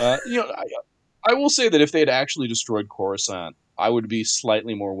 I will say that if they had actually destroyed Coruscant, I would be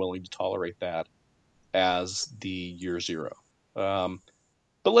slightly more willing to tolerate that as the year zero. Um,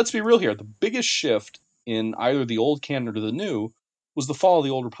 but let's be real here: the biggest shift in either the old canon or the new was the fall of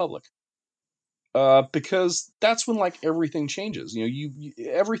the Old Republic. Because that's when like everything changes.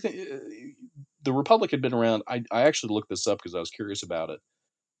 Everything. The Republic had been around. I actually looked this up because I was curious about it.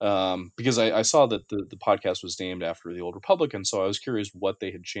 Because I saw that the podcast was named after the Old Republic, and so I was curious what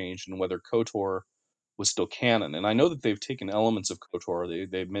they had changed and whether KOTOR was still canon. And I know that they've taken elements of KOTOR.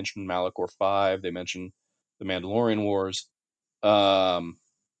 They mentioned Malachor 5, they mentioned the Mandalorian Wars,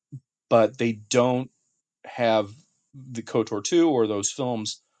 but they don't have the KOTOR 2 or those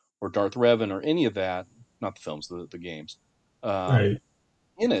films or Darth Revan or any of that, not the films, the games, Right.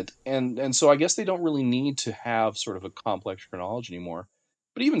 in it. And so I guess they don't really need to have sort of a complex chronology anymore.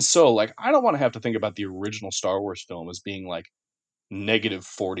 But even so, like, I don't want to have to think about the original Star Wars film as being like negative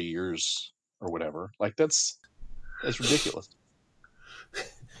 40 years or whatever. Like, that's ridiculous.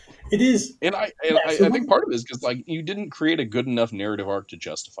 It is. And I Yeah, so think part of it is because, like, you didn't create a good enough narrative arc to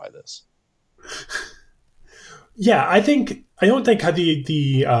justify this. Yeah, I don't think how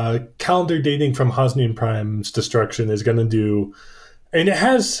the calendar dating from Hosnian Prime's destruction is going to do, and it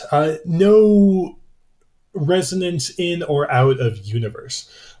has no resonance in or out of universe.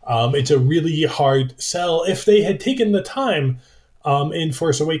 It's a really hard sell. If they had taken the time in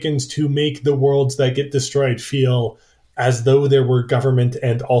Force Awakens to make the worlds that get destroyed feel as though there were government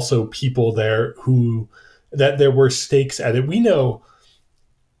and also people there who that there were stakes at it. We know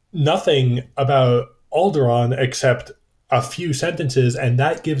nothing about Alderaan except a few sentences, and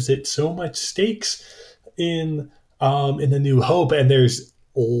that gives it so much stakes in the New Hope, and there's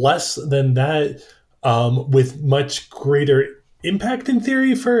less than that with much greater impact in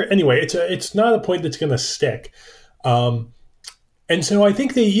theory. For anyway, it's not a point that's going to stick. And so I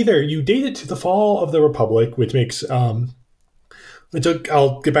think you date it to the fall of the Republic, which makes I'll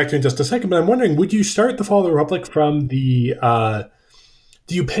get back to it in just a second. But I'm wondering, would you start the fall of the Republic from the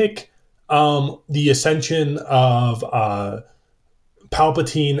do you pick the ascension of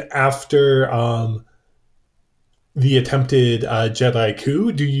Palpatine after the attempted Jedi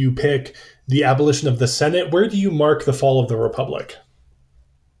coup? Do you pick the abolition of the Senate? Where do you mark the fall of the Republic?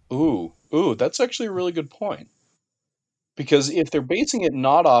 Ooh, that's actually a really good point. Because if they're basing it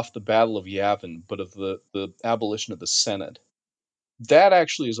not off the Battle of Yavin, but of the abolition of the Senate, that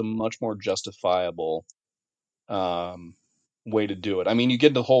actually is a much more justifiable way to do it. I mean, you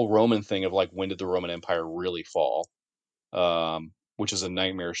get the whole Roman thing of, like, when did the Roman Empire really fall? Which is a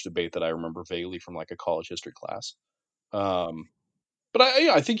nightmarish debate that I remember vaguely from, like, a college history class. But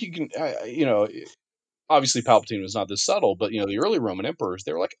I think you can, obviously Palpatine was not this subtle, but, the early Roman emperors,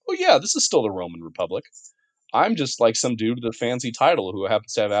 they were like, oh yeah, this is still the Roman Republic. I'm just like some dude with a fancy title who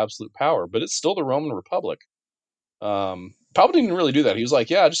happens to have absolute power, but it's still the Roman Republic. Palpatine didn't really do that. He was like,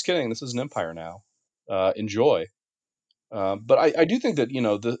 yeah, just kidding. This is an empire now. Enjoy. But I do think that,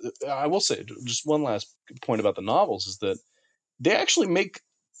 I will say just one last point about the novels is that they actually make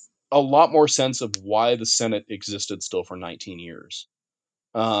a lot more sense of why the Senate existed still for 19 years.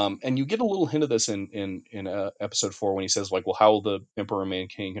 And you get a little hint of this in episode 4 when he says, like, well, how will the Emperor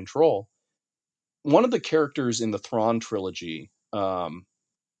maintain control? One of the characters in the Thrawn trilogy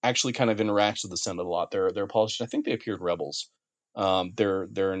actually kind of interacts with the Senate a lot. They're politicians. I think they appeared Rebels.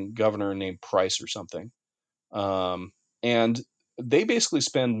 They're a governor named Price or something, and they basically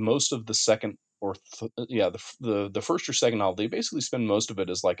spend most of the second or the first or second novel. They basically spend most of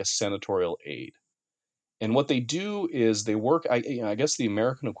it as like a senatorial aide. And what they do is they work. I guess the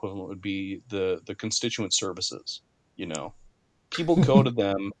American equivalent would be the constituent services. People go to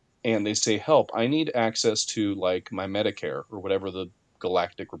them and they say, help, I need access to, like, my Medicare or whatever the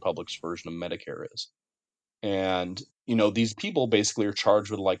Galactic Republic's version of Medicare is. And, these people basically are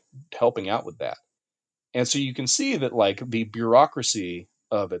charged with, like, helping out with that. And so you can see that, like, the bureaucracy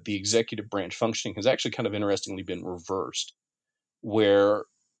of it, the executive branch functioning, has actually kind of interestingly been reversed, where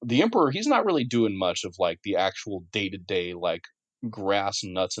the Emperor, he's not really doing much of, like, the actual day-to-day, like, grass,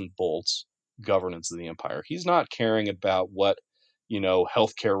 nuts, and bolts governance of the Empire. He's not caring about what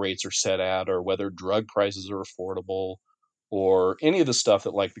healthcare rates are set at, or whether drug prices are affordable, or any of the stuff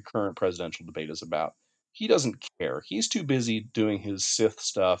that, like, the current presidential debate is about. He doesn't care. He's too busy doing his Sith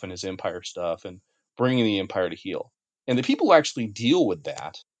stuff and his Empire stuff and bringing the Empire to heel. And the people who actually deal with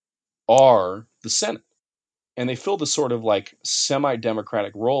that are the Senate. And they fill this sort of, like,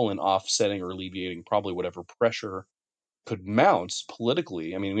 semi-democratic role in offsetting or alleviating probably whatever pressure could mount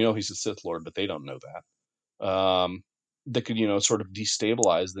politically. I mean, we know he's a Sith Lord, but they don't know that. That could, sort of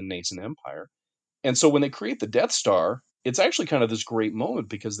destabilize the nascent empire. And so when they create the Death Star, it's actually kind of this great moment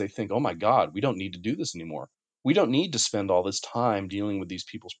because they think, oh my God, we don't need to do this anymore. We don't need to spend all this time dealing with these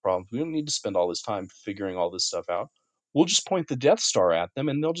people's problems. We don't need to spend all this time figuring all this stuff out. We'll just point the Death Star at them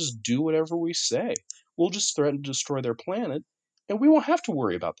and they'll just do whatever we say. We'll just threaten to destroy their planet and we won't have to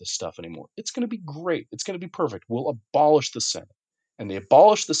worry about this stuff anymore. It's going to be great. It's going to be perfect. We'll abolish the Senate. And they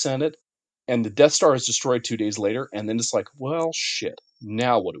abolish the Senate, and the Death Star is destroyed 2 days later, and then it's like, well, shit.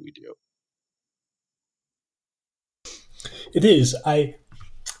 Now what do we do? It is.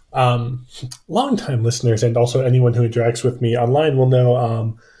 Longtime listeners and also anyone who interacts with me online will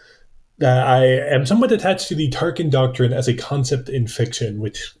know that I am somewhat attached to the Tarkin Doctrine as a concept in fiction,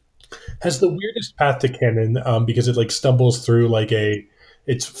 which has the weirdest path to canon because it like stumbles through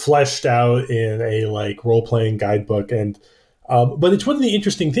it's fleshed out in a like role playing guidebook, and but it's one of the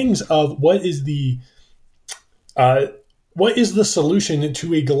interesting things of uh, what is the solution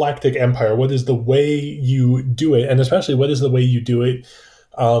to a galactic empire? What is the way you do it, and especially what is the way you do it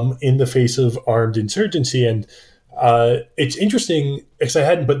in the face of armed insurgency? And it's interesting because I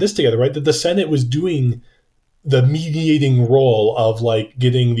hadn't put this together, right? That the Senate was doing the mediating role of like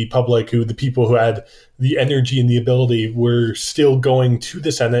getting the people who had the energy and the ability were still going to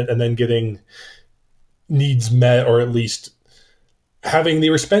the Senate and then getting needs met, or at least they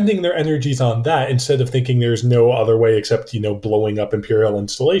were spending their energies on that instead of thinking there's no other way except blowing up imperial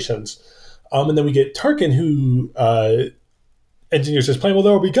installations. And then we get Tarkin, who engineers this plan. Well,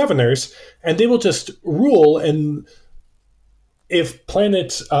 there will be governors, and they will just rule. And if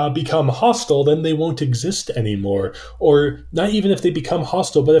planets become hostile, then they won't exist anymore. Or not even if they become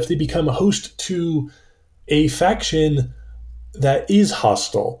hostile, but if they become a host to a faction that is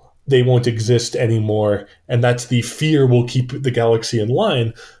hostile, they won't exist anymore. And that's the fear will keep the galaxy in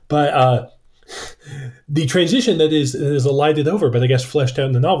line. But the transition that is elided over, but I guess fleshed out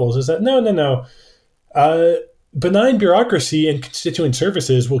in the novels, is that no. Benign bureaucracy and constituent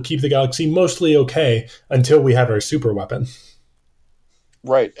services will keep the galaxy mostly okay until we have our super weapon.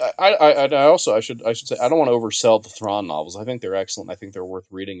 Right. I also I should say I don't want to oversell the Thrawn novels. I think they're excellent. I think they're worth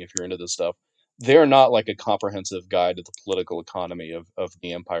reading if you're into this stuff. They're not like a comprehensive guide to the political economy of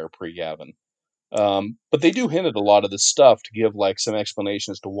the Empire pre-Yavin. But they do hint at a lot of this stuff to give like some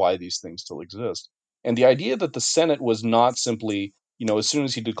explanation as to why these things still exist. And the idea that the Senate was not simply, as soon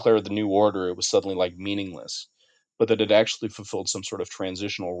as he declared the new order, it was suddenly like meaningless, but that it actually fulfilled some sort of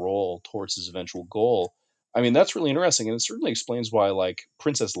transitional role towards his eventual goal. I mean, that's really interesting. And it certainly explains why like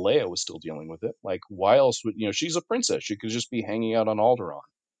Princess Leia was still dealing with it. Like, why else would, she's a princess. She could just be hanging out on Alderaan.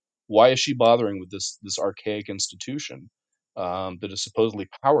 Why is she bothering with this archaic institution that is supposedly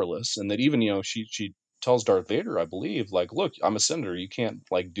powerless, and that even she tells Darth Vader, I believe, like, look, I'm a senator, you can't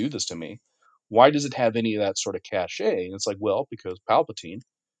like do this to me. Why does it have any of that sort of cachet? And it's like, well, because Palpatine,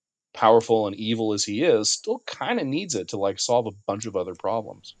 powerful and evil as he is, still kind of needs it to like solve a bunch of other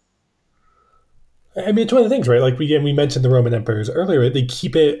problems. I mean, it's one of the things, right? Like we mentioned the Roman emperors earlier. They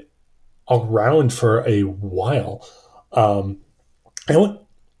keep it around for a while. And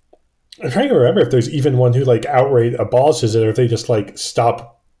I'm trying to remember if there's even one who like outright abolishes it, or if they just like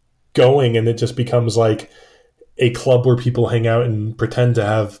stop going and it just becomes like a club where people hang out and pretend to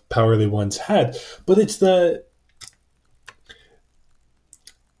have power they once had. But it's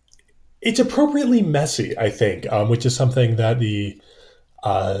appropriately messy, I think, which is something that the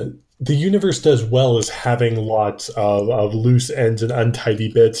universe does well, is having lots of loose ends and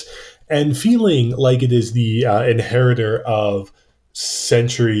untidy bits, and feeling like it is the inheritor of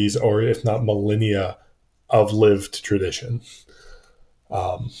centuries, or if not millennia, of lived tradition.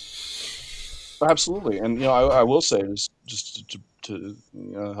 Absolutely. And I will say, just to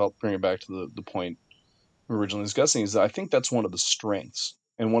help bring it back to the point we were originally discussing, is that I think that's one of the strengths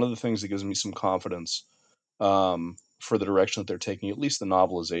and one of the things that gives me some confidence for the direction that they're taking, at least the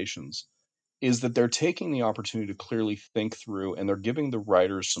novelizations, is that they're taking the opportunity to clearly think through, and they're giving the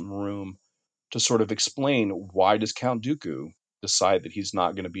writers some room to sort of explain, why does Count Dooku decide that he's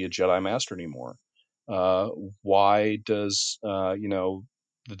not going to be a Jedi Master anymore? Uh, why does the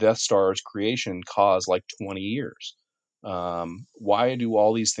Death Star's creation cause like 20 years? Why do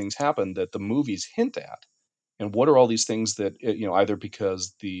all these things happen that the movies hint at? And what are all these things that, either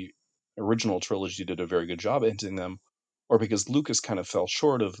because the original trilogy did a very good job at hinting them, or because Lucas kind of fell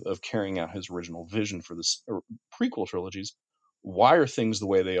short of carrying out his original vision for this prequel trilogies? Why are things the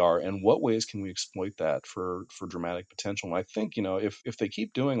way they are, and what ways can we exploit that for dramatic potential? And I think, if they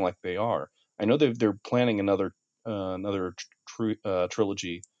keep doing like they are, I know they're planning another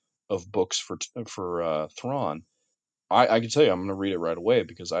trilogy of books for Thrawn. I can tell you, I'm going to read it right away,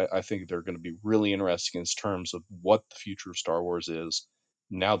 because I think they're going to be really interesting in terms of what the future of Star Wars is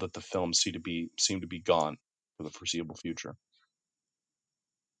now that the films seem to be gone for the foreseeable future.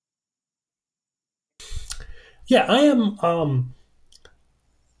 Yeah, I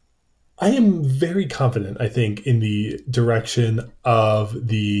am very confident, I think, in the direction of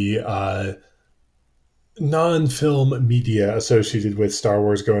the non-film media associated with Star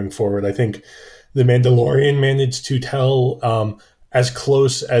Wars going forward. I think The Mandalorian managed to tell as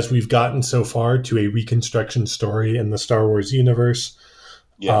close as we've gotten so far to a reconstruction story in the Star Wars universe.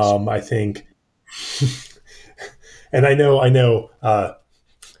 Yes. I think, and I know,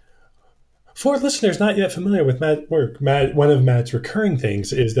 For listeners not yet familiar with Matt's work, one of Matt's recurring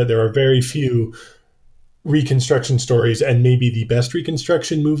things is that there are very few reconstruction stories, and maybe the best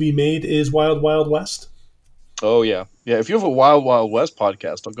reconstruction movie made is Wild Wild West. Oh yeah. If you have a Wild Wild West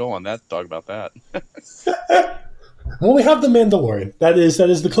podcast, I'll go on that, talk about that. Well, we have The Mandalorian. That is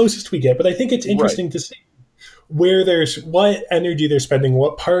the closest we get, but I think it's interesting to see what energy they're spending,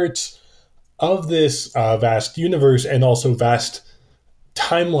 what parts of this vast universe and also vast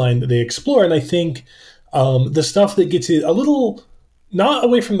timeline that they explore. And I think the stuff that gets it a little not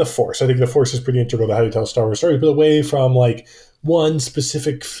away from the Force. I think the Force is pretty integral to how you tell Star Wars stories, but away from like one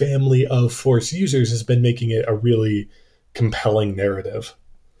specific family of Force users has been making it a really compelling narrative.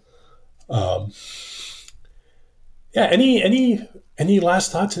 Yeah. Any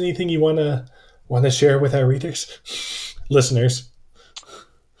last thoughts? Anything you want to share with our readers, listeners?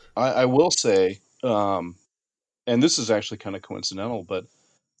 I will say, and this is actually kind of coincidental, but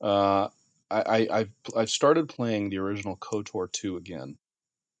I've started playing the original KOTOR 2 again,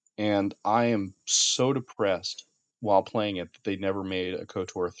 and I am so depressed while playing it that they never made a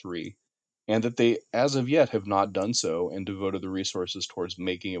KOTOR 3, and that they, as of yet, have not done so and devoted the resources towards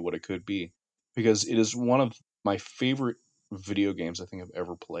making it what it could be, because it is one of my favorite video games I think I've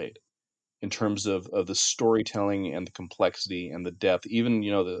ever played in terms of the storytelling and the complexity and the depth. Even,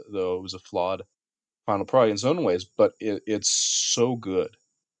 though it was a flawed final product in its own ways, but it's so good.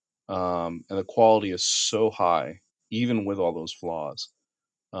 And the quality is so high, even with all those flaws.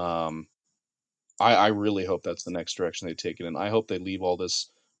 Um, I really hope that's the next direction they take it in. I hope they leave all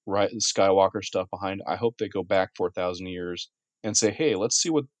this Skywalker stuff behind. I hope they go back 4,000 years and say, hey, let's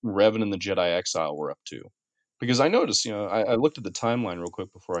see what Revan and the Jedi Exile were up to. Because I noticed, I looked at the timeline real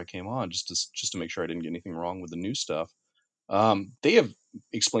quick before I came on, just to make sure I didn't get anything wrong with the new stuff. They have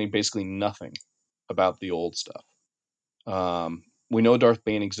explained basically nothing about the old stuff. We know Darth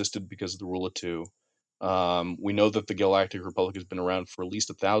Bane existed because of the Rule of Two. We know that the Galactic Republic has been around for at least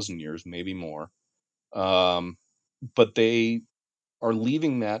 1,000 years, maybe more. But they are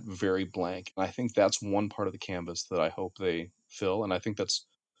leaving that very blank. And I think that's one part of the canvas that I hope they fill. And I think that's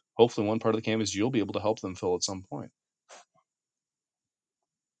hopefully one part of the canvas you'll be able to help them fill at some point.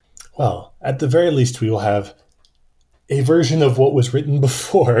 Well, at the very least, we will have a version of what was written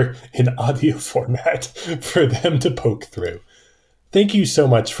before in audio format for them to poke through. Thank you so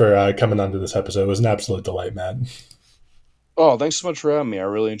much for coming on to this episode. It was an absolute delight, Matt. Oh, thanks so much for having me. I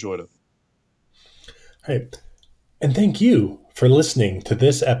really enjoyed it. All right. And thank you for listening to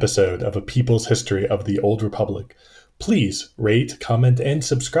this episode of A People's History of the Old Republic. Please rate, comment, and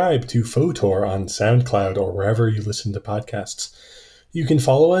subscribe to FOTOR on SoundCloud or wherever you listen to podcasts. You can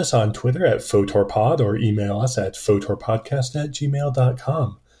follow us on Twitter at FOTORPod or email us at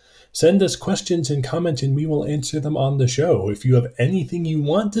FOTORPodcast@gmail.com. Send us questions and comments and we will answer them on the show. If you have anything you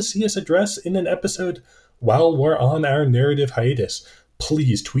want to see us address in an episode while we're on our narrative hiatus,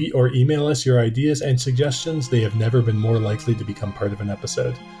 please tweet or email us your ideas and suggestions. They have never been more likely to become part of an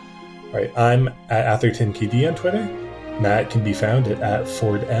episode. All right, I'm at AthertonKD on Twitter. Matt can be found at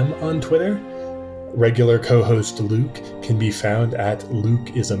FordM on Twitter. Regular co-host Luke can be found at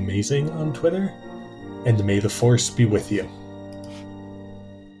LukeIsAmazing on Twitter. And may the Force be with you.